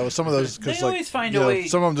 Well, yeah, with some of those, because they always find a way.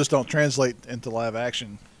 Some of them just don't translate into live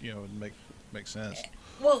action. And make sense.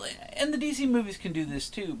 Well, and the DC movies can do this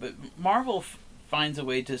too, but Marvel finds a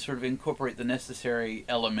way to sort of incorporate the necessary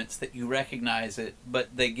elements that you recognize it,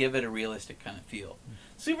 but they give it a realistic kind of feel.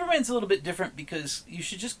 Superman's a little bit different because you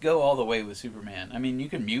should just go all the way with Superman. I mean, you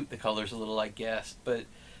can mute the colors a little, I guess, but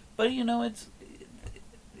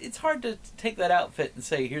it's hard to take that outfit and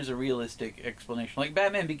say, here's a realistic explanation. Like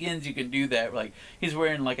Batman Begins, you can do that. Like he's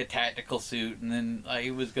wearing like a tactical suit, and then he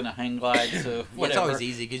was going to hang glide. So whatever. It's always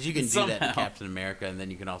easy because you can do that in Captain America, and then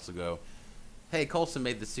you can also go, hey, Coulson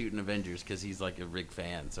made the suit in Avengers because he's like a big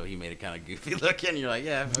fan, so he made it kind of goofy looking. You're like,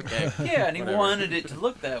 yeah, okay. Yeah, and he whatever. wanted it to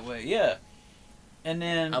look that way. Yeah. And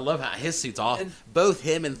then I love how his suit's off. Both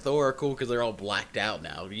him and Thor are cool because they're all blacked out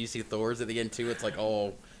now. You see Thor's at the end too. It's like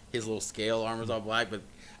all his little scale armor's all black. But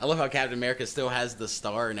I love how Captain America still has the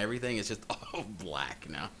star and everything. It's just all black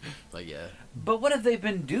now. Like, yeah. But what have they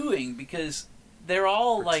been doing? Because they're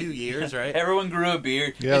all For like 2 years, right? Everyone grew a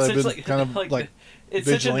beard. Yeah, it's they've such been kind of like it's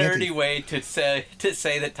such a vigilante. nerdy way to say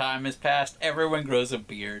that time has passed. Everyone grows a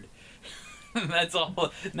beard. That's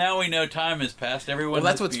all. Now we know time has passed. Everyone. Well,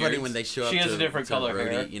 that's has what's beards. funny when they show up. She has to, a different to color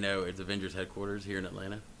Rhodey, hair. You know, it's Avengers headquarters here in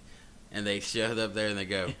Atlanta, and they showed up there and they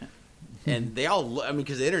go, and they all. Look, I mean,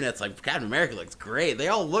 because the internet's like Captain America looks great. They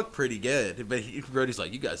all look pretty good, but Rhodey's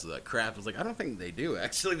like, you guys look like crap. I was like, I don't think they do.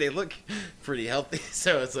 Actually, they look pretty healthy.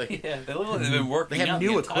 So it's like, yeah, they look like they've been working. They have out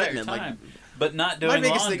new the entire equipment, time, like. but not doing My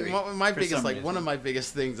biggest laundry. thing, my biggest like reason. one of my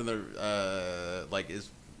biggest things in the like is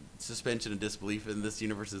suspension of disbelief in this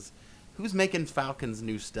universe is who's making Falcon's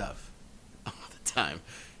new stuff all the time.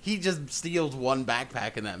 He just steals one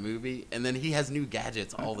backpack in that movie, and then he has new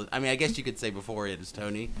gadgets all the. I mean, I guess you could say before it was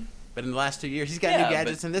Tony, but in the last 2 years he's got new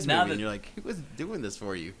gadgets in this movie, and you're like, who was doing this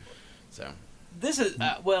for you? So this is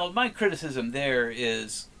well, my criticism there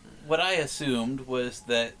is what I assumed was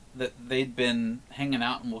that they'd been hanging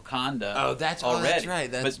out in Wakanda. Oh, that's already.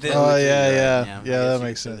 Right. That's but then, yeah, that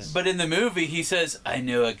makes sense. But in the movie, he says, "I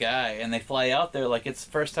know a guy," and they fly out there like it's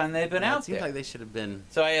the first time they've been out it seems there. like they should have been.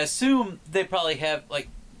 So I assume they probably have like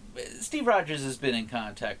Steve Rogers has been in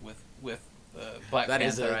contact with Black That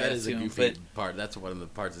Panther. is a goofy part. That's one of the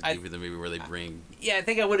parts that's goofy in the movie where they bring. Yeah, I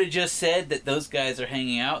think I would have just said that those guys are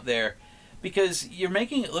hanging out there. Because you're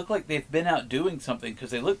making it look like they've been out doing something because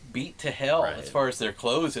they look beat to hell as far as their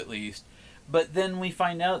clothes at least. But then we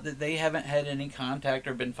find out that they haven't had any contact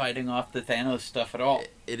or been fighting off the Thanos stuff at all.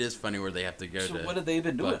 It is funny where they have to go to what have they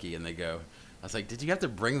been doing? Bucky and they go. I was like, did you have to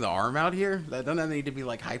bring the arm out here? Don't that need to be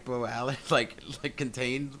like like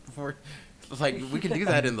contained before? Like we can do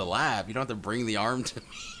that in the lab. You don't have to bring the arm to me.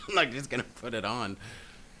 I'm not just gonna put it on.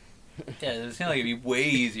 Yeah, it seems like it'd be way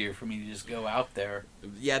easier for me to just go out there.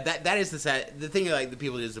 Yeah, that is the thing. Like the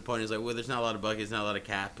people disappointed is like, well, there's not a lot of Bucky, there's not a lot of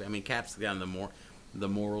Cap. I mean, Cap's down the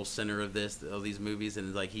moral center of these movies,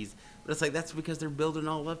 and like but it's like that's because they're building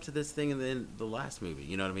all up to this thing in the last movie.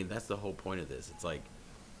 You know what I mean? That's the whole point of this. It's like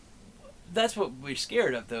that's what we're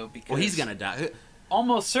scared of, though, because he's gonna die.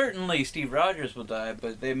 Almost certainly Steve Rogers will die,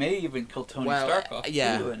 but they may even kill Tony Stark off too.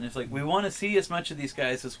 And it's like we want to see as much of these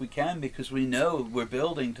guys as we can because we know we're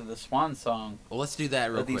building to the swan song. Well, let's do that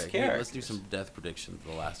real quick. Let's do some death predictions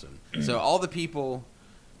for the last one. So all the people,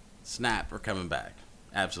 Snap, are coming back.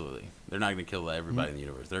 Absolutely, they're not going to kill everybody in the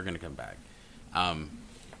universe. They're going to come back.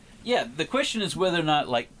 Yeah, the question is whether or not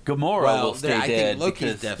like Gamora will stay dead. I think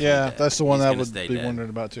Loki's definitely dead. That's the one He's I would be dead. wondering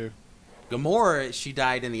about too. Gamora, she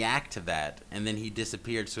died in the act of that, and then he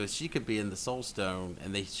disappeared, so she could be in the Soul Stone,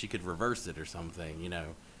 and she could reverse it or something, you know.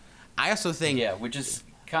 I also think... Yeah, which is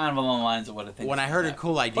kind of along the lines of what I think. When I heard a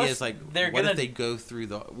cool idea, Plus, it's like, what if they go through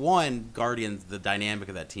the... One, Guardians, the dynamic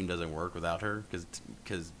of that team doesn't work without her,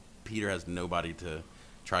 because Peter has nobody to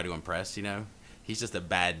try to impress, you know. He's just a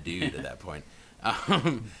bad dude at that point.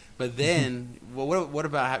 But then, well, what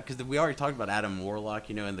about, because we already talked about Adam Warlock,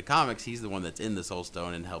 you know, in the comics, he's the one that's in the Soul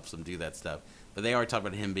Stone and helps them do that stuff. But they already talked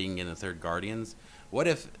about him being in the third Guardians. What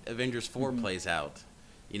if Avengers 4 plays out?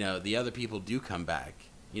 You know, the other people do come back.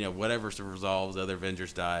 You know, whatever resolves, other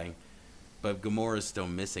Avengers die. But Gamora's still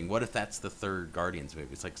missing. What if that's the third Guardians movie?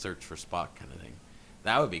 It's like Search for Spock kind of thing.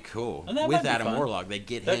 That would be cool. With Adam Warlock, they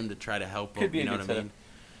get him to try to help him, you know what I mean?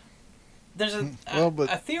 There's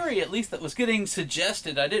a theory, at least, that was getting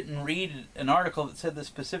suggested. I didn't read an article that said this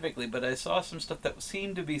specifically, but I saw some stuff that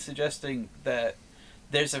seemed to be suggesting that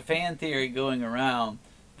there's a fan theory going around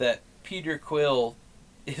that Peter Quill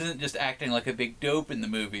isn't just acting like a big dope in the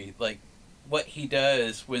movie. Like, what he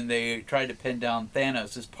does when they try to pin down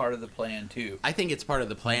Thanos is part of the plan, too. I think it's part of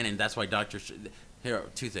the plan, and that's why Here are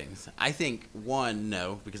two things. I think, one,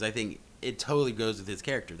 no, because I think it totally goes with his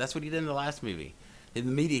character. That's what he did in the last movie. In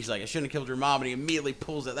the media, he's like, I shouldn't have killed your mom, and he immediately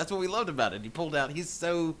pulls out. That's what we loved about it. He pulled out. He's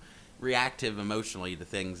so reactive emotionally to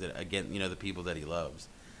things that, again, you know, the people that he loves.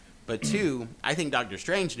 But two, I think Doctor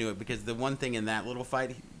Strange knew it because the one thing in that little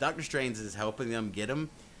fight, Doctor Strange is helping them get him,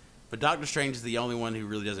 but Doctor Strange is the only one who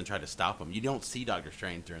really doesn't try to stop him. You don't see Doctor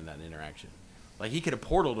Strange during that interaction. Like, he could have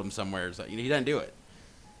portaled him somewhere. So, you know, he doesn't do it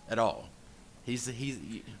at all.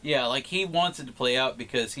 Yeah, like he wants it to play out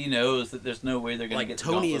because he knows that there's no way they're going to get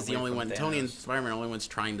Tony is the only one. Thanos. Tony and Spider-Man are the only ones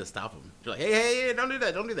trying to stop him. They're like, hey, don't do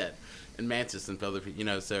that. And Mantis and other people, you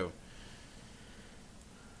know. So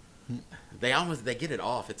they get it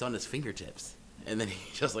off. It's on his fingertips. And then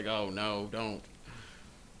he's just like, oh no, don't.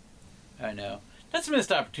 I know. That's a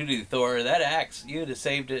missed opportunity, Thor. That axe, you'd have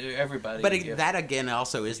saved everybody. But that, again,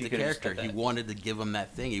 also is the could've just character. cut He that. wanted to give him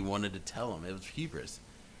that thing. He wanted to tell him. It was hubris.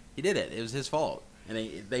 He did it. It was his fault. And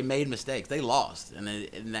they made mistakes. They lost. And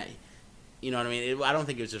that, you know what I mean? I don't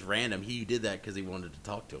think it was just random. He did that because he wanted to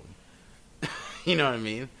talk to him. You know what I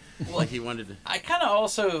mean? Well, Like he wanted to... I kind of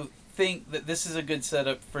also think that this is a good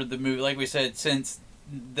setup for the movie. Like we said, since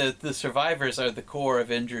the survivors are the core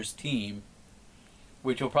Avengers team,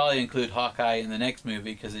 which will probably include Hawkeye in the next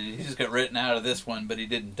movie because he just got written out of this one, but he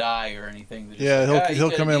didn't die or anything. They're just Yeah, like, he'll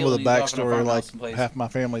come in with a he's off in backstory farmhouse like someplace. half my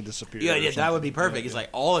family disappeared. Yeah, or that something. would be perfect. It's like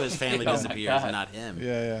all of his family Oh my disappears God. and not him.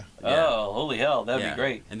 Yeah. Oh, holy hell, that'd Yeah. be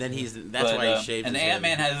great. And then that's But, why he shaved and his head.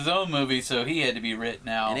 Ant-Man has his own movie, so he had to be written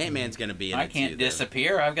out. And Ant-Man's going to be in I it can't too, though.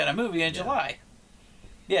 disappear. I've got a movie in July.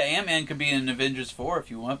 Yeah, Ant-Man could be in Avengers 4 if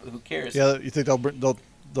you want, but who cares? Yeah, you think they'll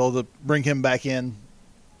bring him back in?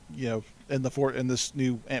 You know, in this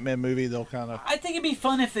new Ant-Man movie, they'll kind of. I think it'd be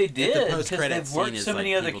fun if they did, If the because post-credit they've scene worked is so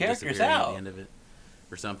many like other people characters disappearing at out. the end of it,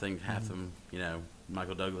 or something. Half them, you know,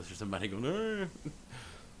 Michael Douglas or somebody going,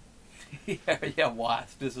 yeah,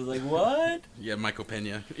 Wasp. This was like, what? yeah, Michael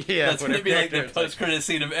Pena. That's going to be like the character, it's like- post-credit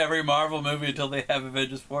scene of every Marvel movie until they have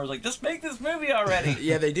Avengers 4. It's like, just make this movie already.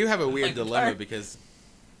 Yeah, they do have a weird Like, dilemma darn. because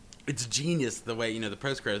it's genius the way, you know, the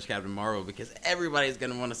post-credits Captain Marvel, because everybody's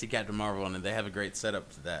going to want to see Captain Marvel, and they have a great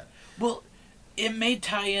setup to that. Well, it may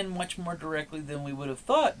tie in much more directly than we would have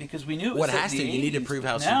thought, because we knew it was What set in has the to, you need to 80s, prove but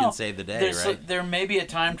how she now can save the day, right? There may be a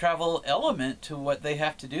time travel element to what they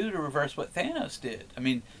have to do to reverse what Thanos did. I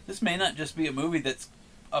mean, this may not just be a movie that's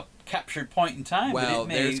a captured point in time, Well,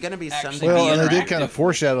 but it may there's gonna be actually something- Well, be and they did interactive. kind of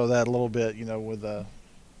foreshadow that a little bit, you know, with the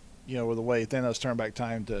way Thanos turned back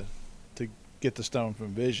time to get the stone from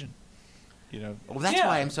Vision. You know, Well, that's Yeah.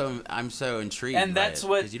 why I'm so intrigued. And by that's it,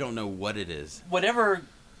 what- because you don't know what it is. Whatever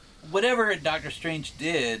Doctor Strange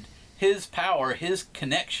did, his power, his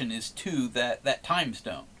connection is to that time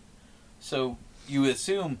stone. So you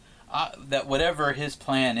assume that whatever his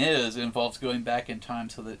plan is involves going back in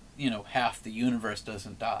time so that, you know, half the universe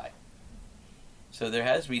doesn't die. So there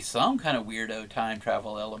has to be some kind of weirdo time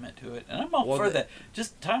travel element to it, and I'm all for that.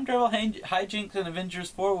 Just time travel hijinks in Avengers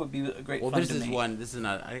 4 would be a great fun Well, to me. this is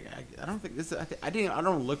not. I don't think this. I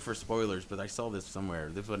don't look for spoilers, but I saw this somewhere.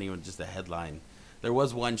 This wasn't even just a headline. There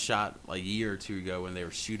was one shot like a year or two ago when they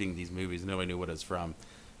were shooting these movies. Nobody knew what it was from,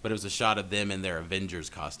 but it was a shot of them in their Avengers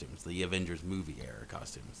costumes, the Avengers movie era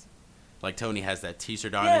costumes. Like Tony has that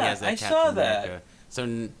T-shirt on, and he has that I Captain saw that. America.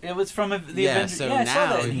 So It was from the Yeah, Avengers. so Yeah, I saw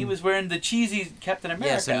now- that. And he was wearing the cheesy Captain America.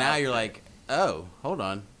 yeah, so now you're outfit. like, oh, hold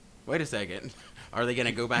on, wait a second. Are they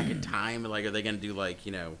gonna go back in time? Like, are they gonna do like,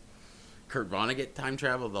 you know, Kurt Vonnegut time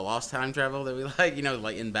travel, the lost time travel that we like, you know,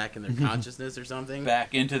 like back in their consciousness or something,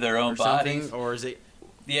 back into their own or something, bodies. or is it?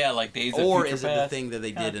 Yeah, like Days of Or Future is it the Past thing that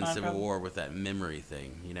they kind of did in time Civil travel? War with that memory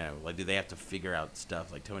thing? You know, like do they have to figure out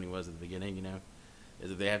stuff like Tony was at the beginning? You know, is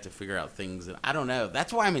that they have to figure out things? And I don't know.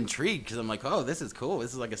 That's why I'm intrigued, because I'm like, oh, this is cool.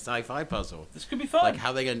 This is like a sci-fi puzzle. This could be fun. Like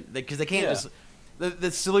how they gonna? Because they can't Yeah. just.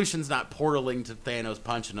 The solution's not portaling to Thanos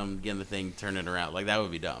punching them, getting the thing, turning it around. Like that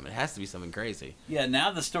would be dumb. It has to be something crazy. Yeah,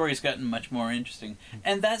 now the story's gotten much more interesting,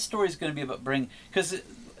 and that story's going to be about because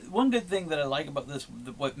one good thing that I like about this,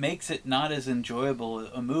 what makes it not as enjoyable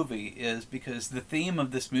a movie, is because the theme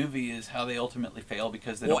of this movie is how they ultimately fail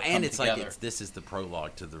because they don't come and it's together. like this is the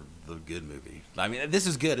prologue to the good movie. I mean, this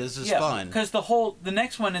is good. This is yeah, fun. because the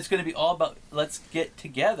next one is going to be all about let's get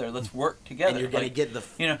together, let's work together. And you're going to Like, get the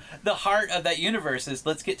you know, the heart of that universe is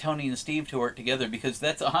let's get Tony and Steve to work together, because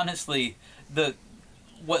that's honestly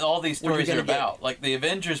what all these Well, you're stories are gonna about. Like the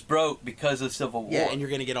Avengers broke because of Civil War. Yeah, and you're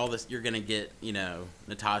gonna get all this. You're gonna get, you know,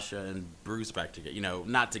 Natasha and Bruce back together. You know,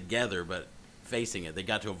 not together, but facing it. They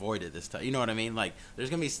got to avoid it this time. You know what I mean? Like,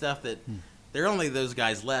 there's gonna be stuff that there are only those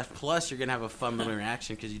guys left. Plus, you're gonna have a fun little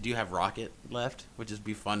interaction because you do have Rocket left, which is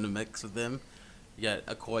be fun to mix with them. You got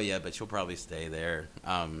Okoye, but she'll probably stay there.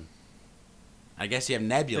 I guess you have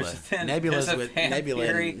Nebula. Nebula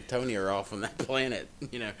and Tony are off on that planet.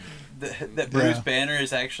 You know, that Bruce Banner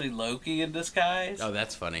is actually Loki in disguise. Oh,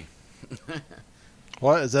 that's funny.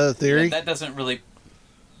 What is that a theory? That doesn't really.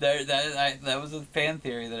 That was a fan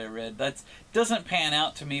theory that I read. That doesn't pan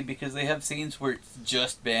out to me because they have scenes where it's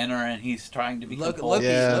just Banner and he's trying to be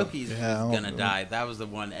Loki's gonna die. That was the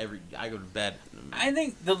one. I go to bed. I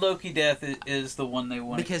think the Loki death is the one they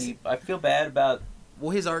want to keep. I feel bad about. Well,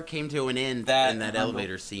 his arc came to an end in that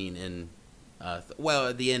elevator scene in,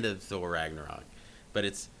 at the end of Thor Ragnarok. But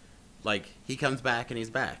it's like he comes back and he's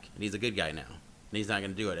back and he's a good guy now and he's not going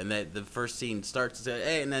to do it. And the first scene starts to say,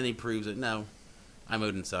 hey, and then he proves it. No, I'm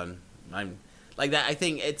Odin's son. Like that, I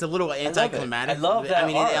think it's a little anticlimactic. I love that. I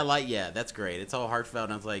mean, arc. that's great. It's all heartfelt,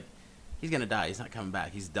 and I was like, he's gonna die. He's not coming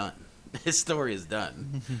back. He's done. His story is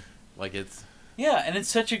done. Like it's. Yeah, and it's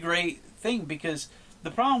such a great thing because the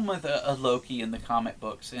problem with a Loki in the comic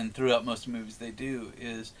books and throughout most movies they do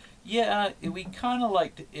is, we kind of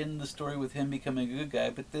like to end the story with him becoming a good guy,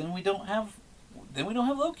 but then we don't have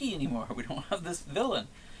Loki anymore. We don't have this villain.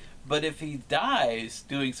 But if he dies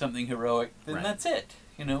doing something heroic, then that's it.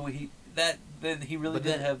 You know, then he really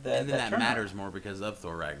did have that. And then that turnaround. matters more because of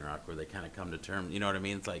Thor Ragnarok, where they kind of come to terms. You know what I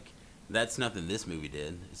mean? It's like that's nothing this movie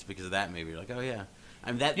did. It's because of that movie. You're like, oh yeah.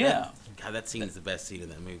 I mean that scene is the best scene in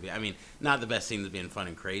that movie. I mean, not the best scene that's being fun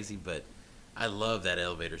and crazy, but I love that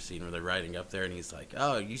elevator scene where they're riding up there and he's like,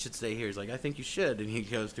 oh, you should stay here. He's like, I think you should. And he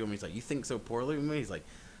goes to him. He's like, you think so poorly of me? He's like,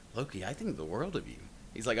 Loki, I think the world of you.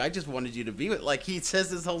 He's like, I just wanted you to be with. Like he says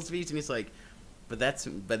this whole speech and he's like, but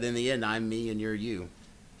in the end, I'm me and you're you.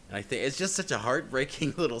 And I think it's just such a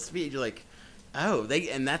heartbreaking little speech. You're like, oh,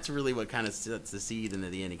 and that's really what kind of sets the seed. And at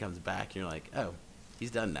the end, he comes back and you're like, oh, he's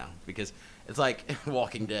done now because. It's like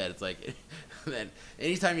Walking Dead. It's like, man,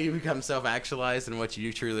 anytime you become self-actualized in what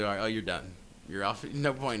you truly are, oh, you're done. You're off.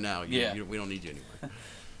 No point now. We don't need you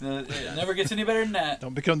anymore. It never gets any better than that.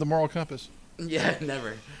 Don't become the moral compass. Yeah,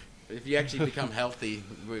 never. If you actually become healthy,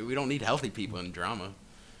 we don't need healthy people in drama.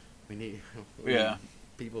 We need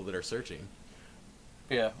people that are searching.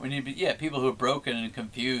 Yeah, we need people who are broken and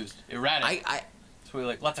confused, erratic. So we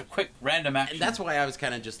like lots of quick random action. And that's why I was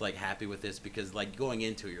kind of just like happy with this because like going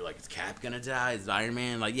into it, you're like, is Cap gonna die? Is Iron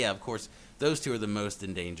Man? Like, yeah, of course, those two are the most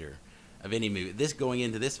in danger of any movie. Going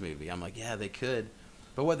into this movie, I'm like, yeah, they could,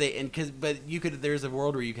 but there's a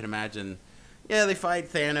world where you can imagine, they fight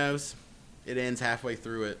Thanos, it ends halfway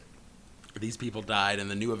through it, these people died, and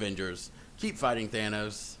the new Avengers keep fighting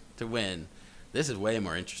Thanos to win. This is way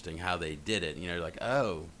more interesting how they did it. You know, you're like,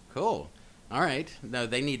 oh, cool. All right. No,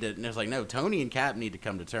 they need to. And it's like, no, Tony and Cap need to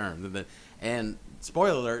come to terms. And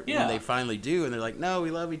spoiler alert, when they finally do, and they're like, no,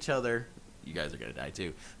 we love each other. You guys are going to die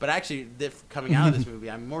too. But actually, coming out of this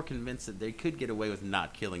movie, I'm more convinced that they could get away with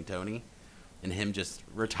not killing Tony and him just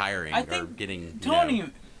retiring or getting.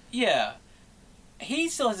 Tony, he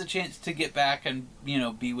still has a chance to get back and,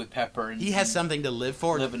 be with Pepper. And he has something to live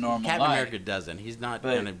for. Live a normal Captain life. America doesn't. He's not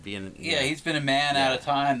going to be in. He's been a man out of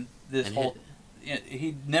time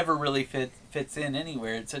he never really fits in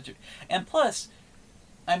anywhere. It's and plus,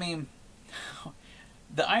 I mean,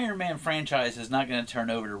 the Iron Man franchise is not going to turn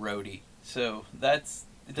over to Rhodey, so it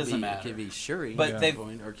doesn't matter. It could be Shuri, but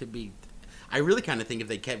or it could be. I really kind of think if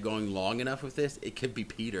they kept going long enough with this, it could be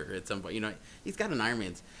Peter at some point. He's got an Iron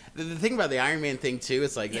Man. The thing about the Iron Man thing too,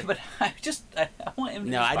 it's like, but I want him to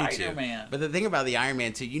be Spider-Man. But the thing about the Iron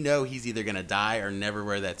Man too, he's either going to die or never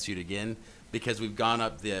wear that suit again because we've gone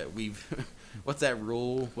up what's that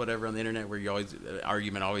rule, whatever, on the internet where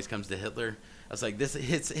argument always comes to Hitler? I was like,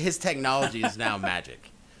 his technology is now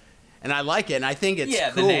magic. And I like it, and I think it's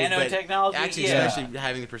cool. The nanotechnology. Actually, especially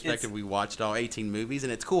having the perspective, we watched all 18 movies,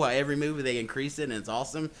 and it's cool how every movie they increase it, and it's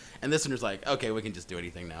awesome. And this one was like, okay, we can just do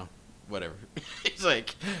anything now. Whatever. It's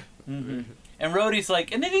like... Mm-hmm. And Rhodey's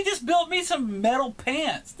like, and then he just built me some metal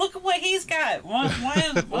pants. Look at what he's got.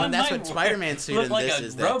 And that's what Spider-Man's suit in this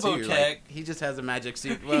is that too. Like, he just has a magic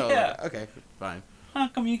suit. Well, okay, fine. How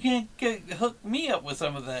come you can't hook me up with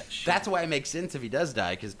some of that shit? That's why it makes sense if he does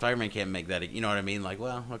die, because Spider-Man can't make that. You know what I mean? Like,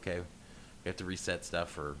 well, okay, we have to reset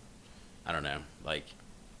stuff, or I don't know. Like,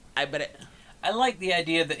 I like the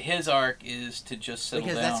idea that his arc is to just settle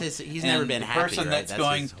down. Because he's never been happy, right? That's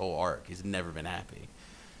his whole arc. He's never been happy.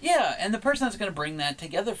 Yeah, and the person that's going to bring that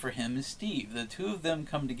together for him is Steve. The two of them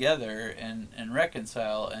come together and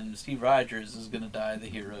reconcile, and Steve Rogers is going to die the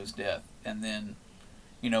hero's death. And then,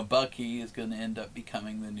 Bucky is going to end up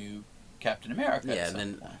becoming the new Captain America. Yeah, and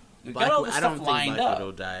then I don't think Black Widow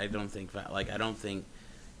will die. I don't think,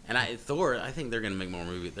 and Thor, I think they're going to make more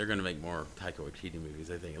movies. They're going to make more Taika Waititi movies,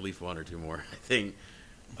 I think. At least one or two more, I think.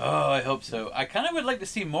 Oh, I hope so. I kind of would like to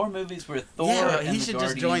see more movies where Thor and he should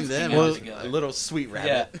just join them. A little sweet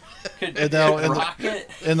rabbit. Yeah. Rocket.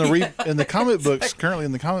 In the comic books, currently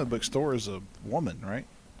in the comic books, Thor is a woman, right?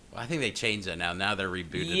 Well, I think they changed that now. Now they're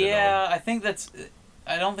rebooted. Yeah, I think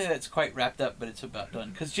I don't think that's quite wrapped up, but it's about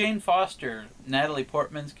done. Because Jane Foster, Natalie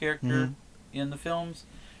Portman's character in the films,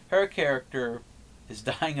 her character is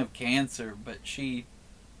dying of cancer, but she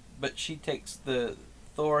takes the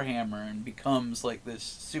Thor hammer and becomes like this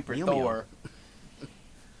super Thor.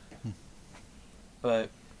 But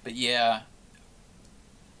yeah,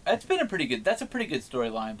 that's a pretty good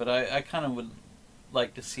storyline. But I kind of would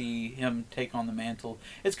like to see him take on the mantle.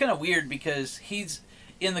 It's kind of weird because he's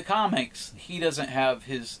in the comics. He doesn't have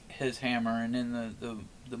his hammer, and in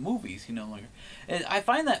the movies. He no longer, and I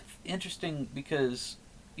find that interesting because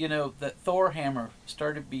that Thor hammer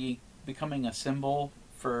started becoming a symbol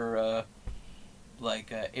for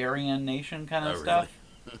Aryan nation kind of stuff.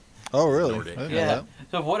 Really? Oh, really? Yeah.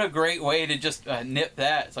 So what a great way to just nip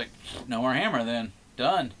that. It's like, no more hammer then.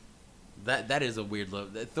 Done. That is a weird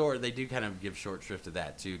look. Thor, they do kind of give short shrift to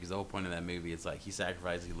that, too, because the whole point of that movie is, he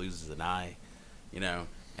sacrifices, he loses an eye, and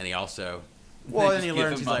he also... Well, then he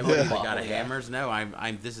learns, he's like, what, I got a hammers? No,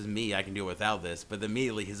 this is me, I can do it without this. But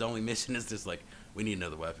immediately, his only mission is just we need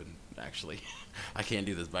another weapon, actually. I can't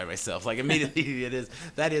do this by myself. Immediately,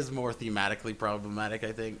 that is more thematically problematic,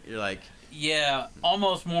 I think. You're like... Yeah,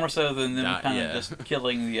 almost more so than them of just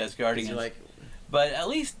killing the Asgardians. But at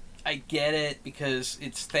least I get it because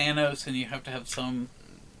it's Thanos and you have to have some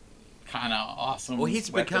kind of awesome. Well, he's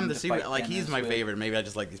become the super. He's my favorite. Maybe I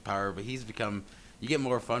just like his power, but he's become. You get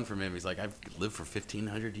more fun from him. He's like, I've lived for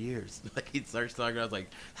 1,500 years. He starts talking. I was like,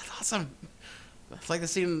 that's awesome. It's like the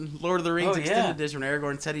scene in Lord of the Rings extended edition when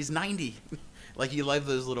Aragorn said he's 90. You love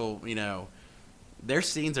those little, their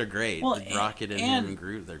scenes are great. Well, the Rocket and him and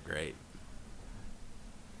Groot, they're great.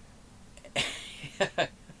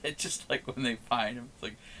 It's just when they find him,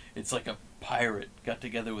 it's like a pirate got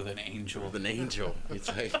together with an angel. It's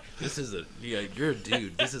like, you're a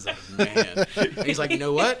dude. This is a man. And he's like, you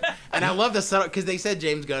know what? And I love the subtle, because they said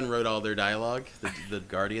James Gunn wrote all their dialogue, the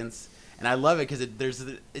Guardians. And I love it because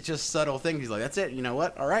it's just subtle things. He's like, that's it. You know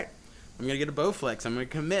what? All right. I'm going to get a Bowflex. I'm going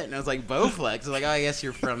to commit. And I was like, Bowflex? I was like, oh, I guess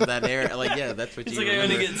you're from that area. Yeah, that's what he's you remember.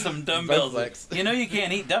 He's I'm going to get some dumbbells. Bowflex. You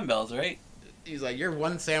can't eat dumbbells, right? He's like, you're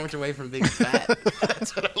one sandwich away from being fat.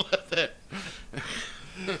 That's what I love there.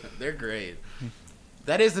 They're great.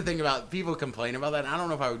 That is the thing about people complain about that. I don't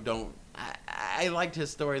know if I don't. I liked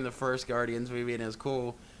his story in the first Guardians movie and it was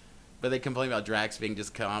cool, but they complain about Drax being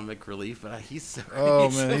just comic relief. But he's so.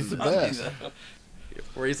 Oh man, he's the best.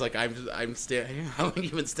 Where he's like, I'm standing. How long have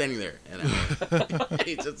you been standing there? And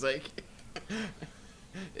he's just like.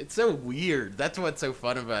 It's so weird. That's what's so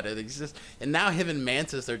fun about it. It's just, and now him and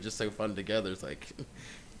Mantis are just so fun together. It's like,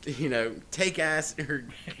 take ass or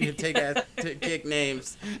take ass, kick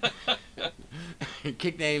names,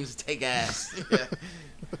 kick names, take ass. Yeah.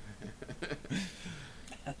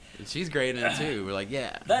 And she's great in it too. We're like,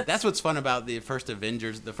 yeah, that's what's fun about the first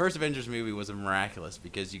Avengers. The first Avengers movie was miraculous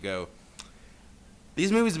because you go.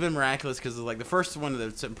 These movies have been miraculous because the first one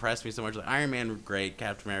that's impressed me so much. Iron Man, great.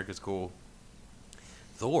 Captain America's cool.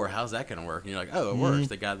 Thor, how's that going to work? And you're like, oh, it works.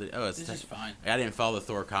 They got it's this is fine. I didn't follow the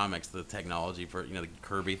Thor comics, the technology for the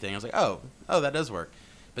Kirby thing. I was like, oh, that does work.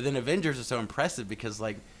 But then Avengers are so impressive because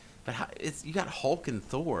but you got Hulk and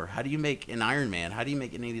Thor. How do you make an Iron Man? How do you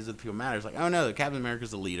make any of these other people matter? It's like, oh no, Captain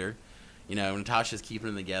America's the leader. Natasha's keeping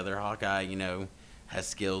them together. Hawkeye, has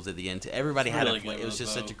skills at the end. Everybody had it was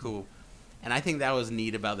just such a cool. And I think that was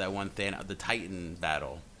neat about that one thing, the Titan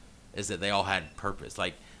battle, is that they all had purpose.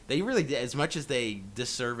 They really did, as much as they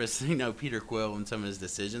disservice, Peter Quill and some of his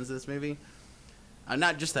decisions in this movie.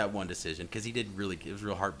 Not just that one decision, because he did it was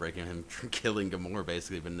real heartbreaking, him killing Gamora,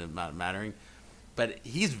 basically, but not mattering. But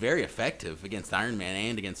he's very effective against Iron Man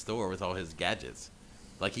and against Thor with all his gadgets.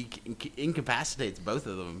 He incapacitates both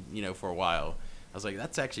of them, for a while. I was like,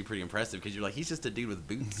 that's actually pretty impressive, because you're like, he's just a dude with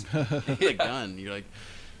boots. A gun. You're like...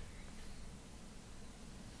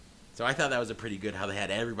 So I thought that was a pretty good how they had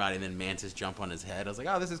everybody and then Mantis jump on his head. I was like,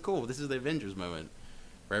 oh, this is cool. This is the Avengers moment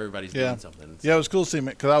where everybody's doing something. Yeah, it was cool seeing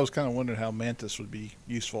it because I was kind of wondering how Mantis would be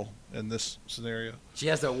useful in this scenario. She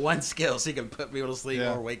has that one skill. She can put people to sleep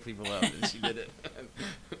or wake people up, and she did it.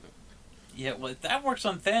 Yeah, well, if that works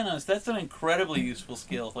on Thanos, that's an incredibly useful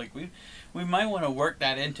skill. We might want to work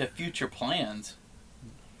that into future plans.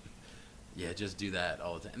 Yeah, just do that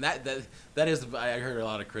all the time. And that is, I heard a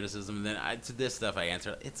lot of criticism. And then to this stuff, I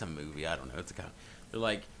answered, it's a movie. I don't know. They're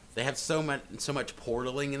like, they have so much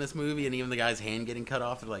portaling in this movie, and even the guy's hand getting cut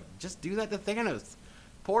off. They're like, just do that to Thanos.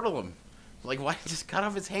 Portal him. Why just cut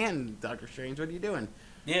off his hand, Doctor Strange? What are you doing?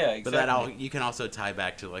 Yeah, exactly. But you can also tie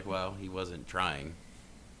back to he wasn't trying.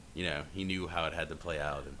 He knew how it had to play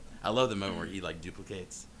out. And I love the moment where he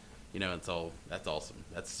duplicates. That's awesome.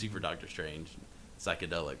 That's super Doctor Strange.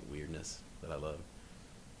 Psychedelic weirdness that I love.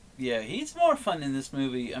 Yeah, he's more fun in this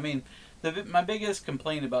movie. I mean, my biggest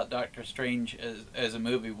complaint about Doctor Strange as a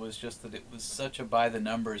movie was just that it was such a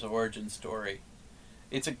by-the-numbers origin story.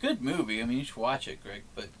 It's a good movie. I mean, you should watch it, Greg.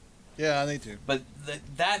 But yeah, I need to. But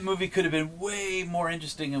that movie could have been way more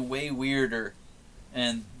interesting and way weirder,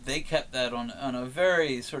 and they kept that on a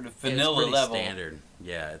very sort of vanilla level. Standard.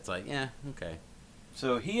 Yeah, it's like okay.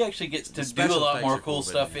 So he actually gets to do a lot more cool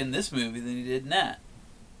stuff in this movie than he did in that.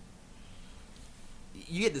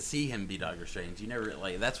 You get to see him be Doctor Strange. You never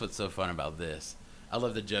that's what's so fun about this. I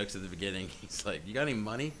love the jokes at the beginning. He's like, "You got any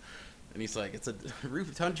money?" And he's like, "It's a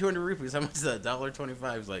 200 rupees. How much is that?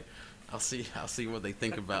 $1.25." He's like, I'll see what they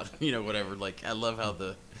think about, whatever. Like, I love how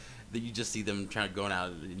you just see them trying to go out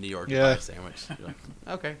in New York to buy a sandwich. You're like,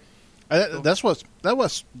 okay.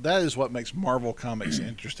 That is what makes Marvel comics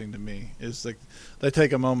interesting to me. Is like they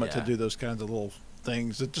take a moment to do those kinds of little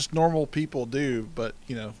things that just normal people do, but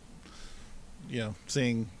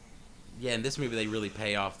seeing. Yeah, in this movie they really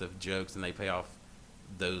pay off the jokes and they pay off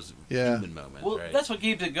those human moments. Well, right? That's what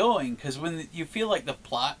keeps it going, because when you feel like the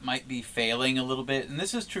plot might be failing a little bit, and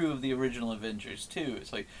this is true of the original Avengers too.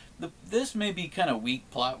 It's like this may be kind of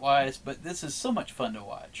weak plot wise, but this is so much fun to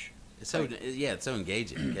watch. It's so it's so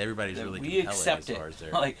engaging. Everybody's really we compelling accept as far as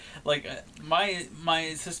their...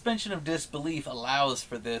 my suspension of disbelief allows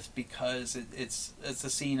for this because it's a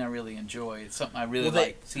scene I really enjoy. It's something I really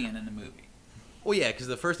like seeing in the movie. Well, yeah, because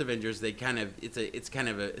the first Avengers, they kind of it's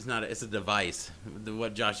a device.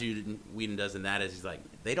 What Josh Whedon does in that is he's like,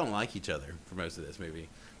 they don't like each other for most of this movie,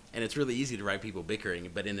 and it's really easy to write people bickering,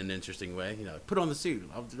 but in an interesting way. Put on the suit.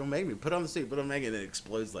 Don't make me put on the suit. Put on make it, and it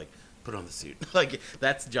explodes like. Put on the suit. Like,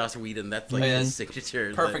 that's Joss Whedon. That's like his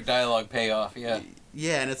signature. Perfect dialogue payoff, yeah.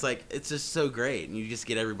 Yeah, and it's like, it's just so great. And you just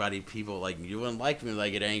get people like, you wouldn't like me,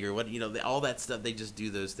 like, get angry. All that stuff, they just do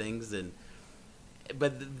those things.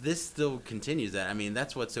 But this still continues that. I mean,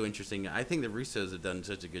 that's what's so interesting. I think the Russos have done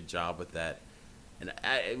such a good job with that. And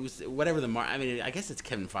it was, I guess it's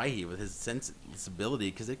Kevin Feige with his sensibility,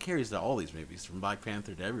 because it carries to all these movies, from Black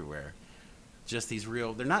Panther to everywhere. Just these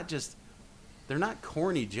real, they're not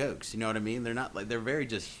corny jokes, you know what I mean? They're not they're very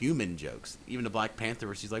just human jokes. Even the Black Panther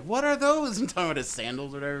where she's like, "What are those?" and talking about his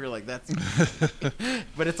sandals or whatever. Like, that's,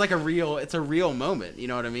 but it's like a real moment. You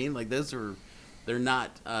know what I mean? Like, they're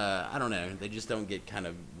not. I don't know. They just don't get kind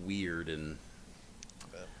of weird and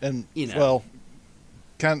well,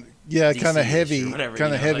 kind of heavy,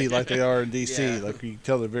 like they are in DC. Yeah. Like you can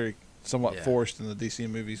tell they're very somewhat forced in the DC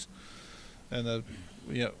movies, and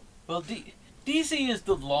Well, DC is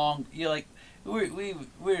the long. We're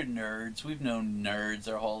nerds. We've known nerds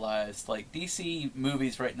our whole lives. Like, DC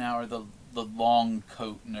movies right now are the long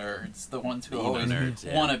coat nerds, the ones who always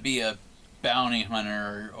want to be a bounty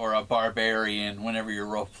hunter or a barbarian whenever you're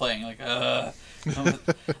role playing. Like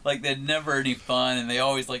they're never any fun, and they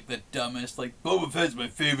always like the dumbest. Like, Boba Fett's my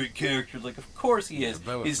favorite character. Like, of course he is.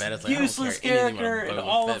 He's a useless character in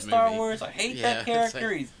all of Star Wars. I hate that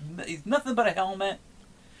character. He's nothing but a helmet.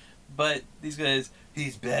 But these guys,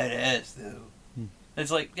 he's badass though. It's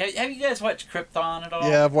like, have you guys watched Krypton at all?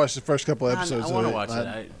 Yeah, I've watched the first couple episodes. I want to watch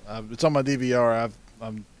it. It's on my DVR.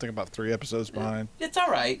 I'm thinking about 3 episodes behind. It's all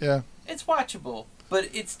right. Yeah, it's watchable, but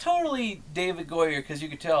it's totally David Goyer, because you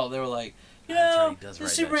could tell they were like, the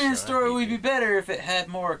Superman story would be better if it had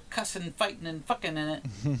more cussing, fighting, and fucking in it.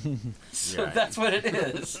 So that's what it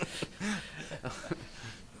is.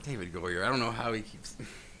 David Goyer, I don't know how he keeps.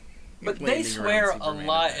 But they swear a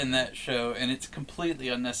lot in that show, and it's completely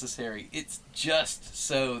unnecessary. It's just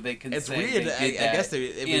so they can it's say weird. They I guess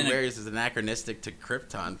it wears as anachronistic to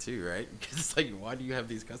Krypton, too, right? Because it's like, why do you have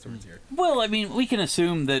these customers here? Well, I mean, we can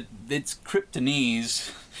assume that it's Kryptonese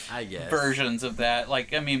versions of that.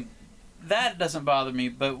 Like, I mean, that doesn't bother me,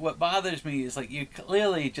 but what bothers me is, like, you're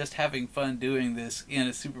clearly just having fun doing this in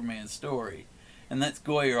a Superman story. And that's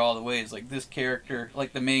Goyer all the way. It's like, this character,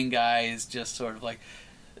 like, the main guy is just sort of like,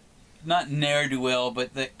 not ne'er-do-well,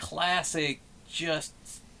 but the classic, just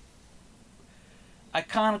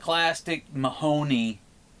iconoclastic Mahoney,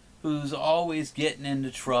 who's always getting into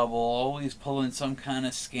trouble, always pulling some kind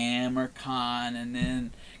of scam or con, and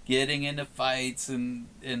then getting into fights and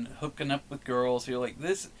hooking up with girls. You're like,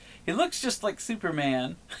 this. He looks just like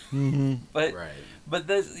Superman, but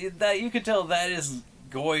that you could tell that is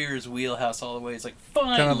Goyer's wheelhouse all the way. It's like,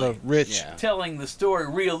 finally, kind of a rich, telling the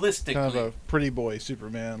story realistically. Kind of a pretty boy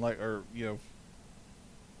Superman, like a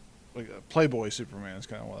Playboy Superman is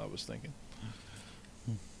kind of what I was thinking.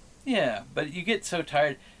 Yeah, but you get so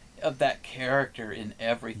tired of that character in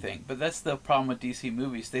everything. But that's the problem with DC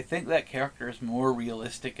movies. They think that character is more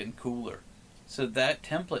realistic and cooler. So that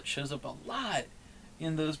template shows up a lot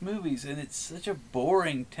in those movies, and it's such a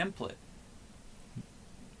boring template.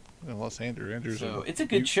 Unless Andrews. So it's a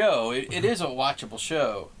good show. It is a watchable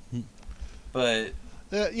show, but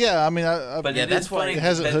I mean, but yeah, that's funny. It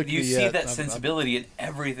hasn't hooked me you see yet. that sensibility in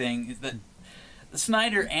everything. That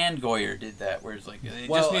Snyder and Goyer did that, where it's like it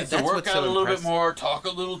just needs to work out a little bit more, talk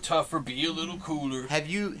a little tougher, be a little cooler. Have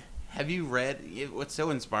you read what's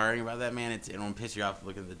so inspiring about that, man? It won't piss you off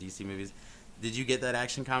looking at the DC movies. Did you get that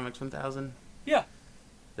Action Comics 1000? Yeah,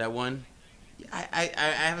 that one. I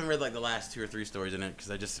haven't read like the last 2 or 3 stories in it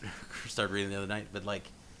because I just started reading the other night. But like,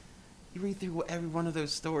 you read through every one of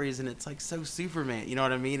those stories, and it's like so Superman. You know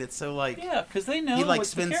what I mean? It's so like because they know like what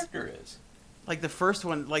the character is. Like the first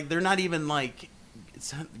one, like they're not even like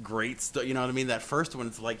it's great stuff. You know what I mean? That first one,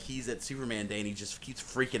 it's like he's at Superman Day and he just keeps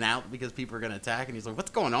freaking out because people are gonna attack, and he's like,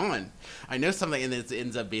 "What's going on?" I know something, and then it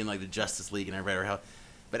ends up being like the Justice League and everybody.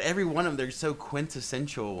 But every one of them, they're so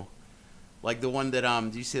quintessential. Like the one that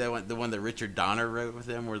do you see that one? The one that Richard Donner wrote with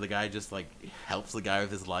him, where the guy just like helps the guy with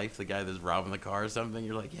his life, the guy that's robbing the car or something.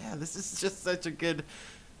 You're like, yeah, this is just such a good.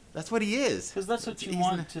 That's what he is. Because that's what you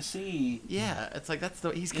want to see. Yeah, it's like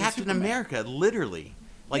he's Captain America, literally.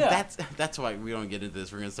 Like that's why we don't get into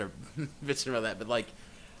this. We're gonna start bitching about that, but like,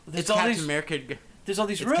 it's Captain America. There's all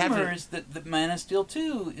these rumors that Man of Steel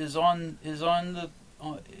 2 is on the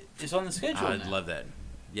schedule. I'd love that.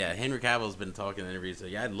 Yeah, Henry Cavill's been talking in interviews. So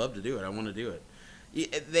yeah, I'd love to do it. I want to do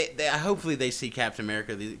it. They hopefully they see Captain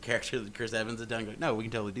America, the character that Chris Evans has done. Go, no, we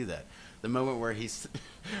can totally do that. The moment where he's,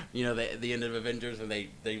 the end of Avengers, and they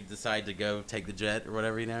decide to go take the jet or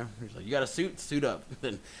whatever, he's like, you got a suit up.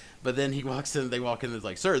 But then he walks in, they walk in, and it's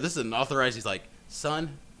like, sir, this isn't authorized. He's like,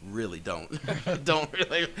 son, really don't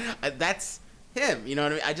really. That's him. You know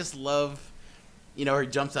what I mean? I just love. He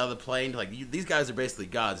jumps out of the plane, like, these guys are basically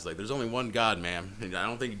gods. He's like, there's only one God, man. And I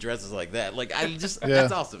don't think he dresses like that. Like, I just,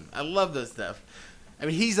 that's awesome. I love this stuff. I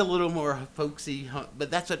mean, he's a little more folksy,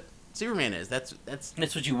 but that's what Superman is. That's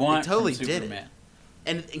what you want. Totally from did Superman.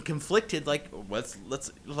 it. And conflicted, like, let's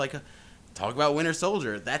like talk about Winter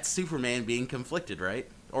Soldier. That's Superman being conflicted, right?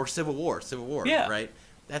 Or Civil War, yeah. Right?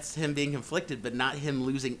 That's him being conflicted, but not him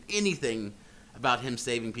losing anything about him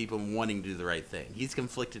saving people and wanting to do the right thing. He's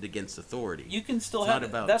conflicted against authority. You can still have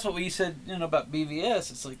it. That's what we said, about BVS.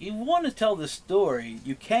 It's like, you want to tell the story,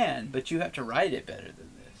 you can, but you have to write it better than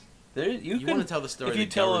this. You want to tell the story if you of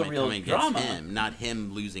the tell a government real coming drama, against him, not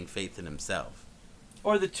him losing faith in himself.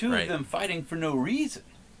 Or the two of them fighting for no reason.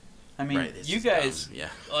 I mean, you guys,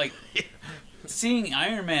 like, seeing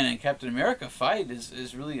Iron Man and Captain America fight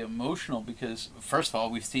is really emotional because, first of all,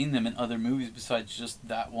 we've seen them in other movies besides just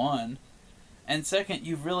that one. And second,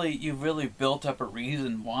 you've really built up a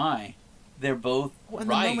reason why they're both right. The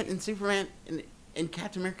moment in Superman and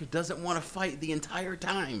Captain America doesn't want to fight the entire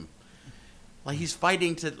time. Like, he's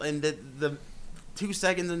fighting and the 2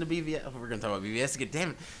 seconds into BVS, we're going to talk about BVS again,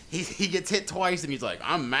 damn it, he gets hit twice and he's like,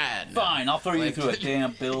 I'm mad. Fine, I'll throw you through a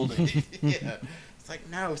damn building. Yeah. It's like,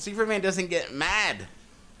 no, Superman doesn't get mad.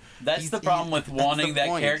 That's the problem with wanting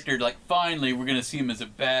that character. Like, finally, we're going to see him as a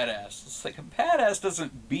badass. It's like, a badass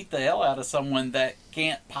doesn't beat the hell out of someone that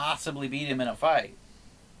can't possibly beat him in a fight.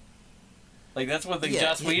 Like, that's what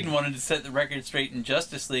Joss Whedon wanted to set the record straight in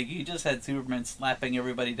Justice League. He just had Superman slapping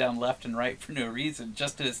everybody down left and right for no reason,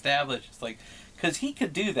 just to establish. It's like, because he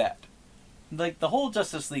could do that. Like, the whole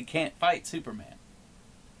Justice League can't fight Superman.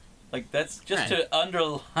 Like, that's just to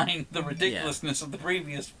underline the ridiculousness of the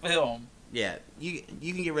previous film. Yeah, you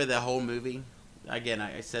can get rid of that whole movie. Again,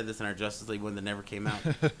 I said this in our Justice League one that never came out.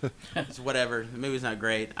 It's whatever. The movie's not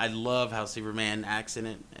great. I love how Superman acts in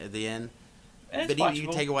it at the end. But you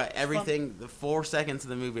take away everything. The 4 seconds of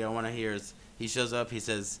the movie I want to hear is he shows up. He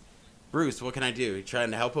says, "Bruce, what can I do?" He's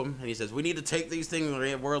trying to help him, and he says, "We need to take these things, or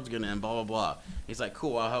the world's gonna end." Blah blah blah. He's like,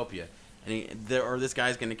 "Cool, I'll help you." And this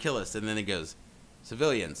guy's gonna kill us. And then he goes,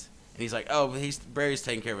 "Civilians." And he's like, "Oh, Barry's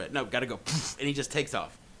taking care of it." No, gotta go. And he just takes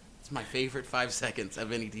off. It's my favorite 5 seconds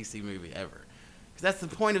of any DC movie ever. Because that's the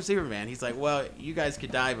point of Superman. He's like, well, you guys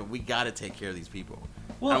could die, but we got to take care of these people.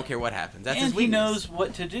 Well, I don't care what happens. That's his weakness. And he knows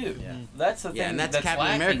what to do. Yeah. That's the thing. Yeah, and that's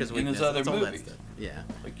Captain America's weakness. In his other movies. Yeah.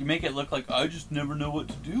 Like, you make it look like, I just never know what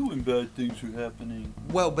to do when bad things are happening.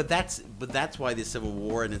 Well, but that's why the Civil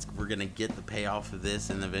War, and we're going to get the payoff of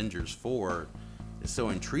this in Avengers 4, is so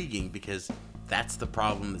intriguing, because that's the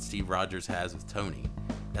problem that Steve Rogers has with Tony.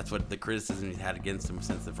 That's what the criticism he's had against him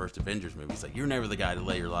since the first Avengers movie. He's like, you're never the guy to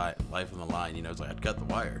lay your life on the line. It's like, I'd cut the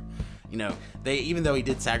wire. Even though he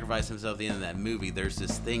did sacrifice himself at the end of that movie, there's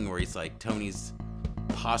this thing where he's like, Tony's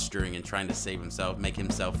posturing and trying to save himself, make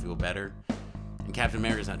himself feel better. And Captain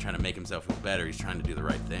America's not trying to make himself feel better. He's trying to do the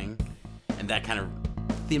right thing. And that kind of,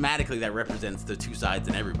 thematically, that represents the two sides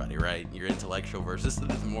in everybody, right? Your intellectual versus the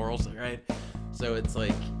morals, right? So it's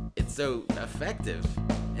like, it's so effective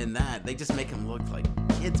in that they just make him look like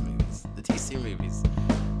kids' movies, the DC movies.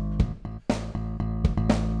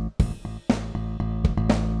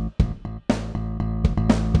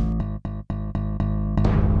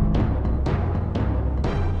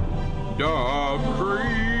 Dog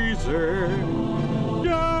crazy.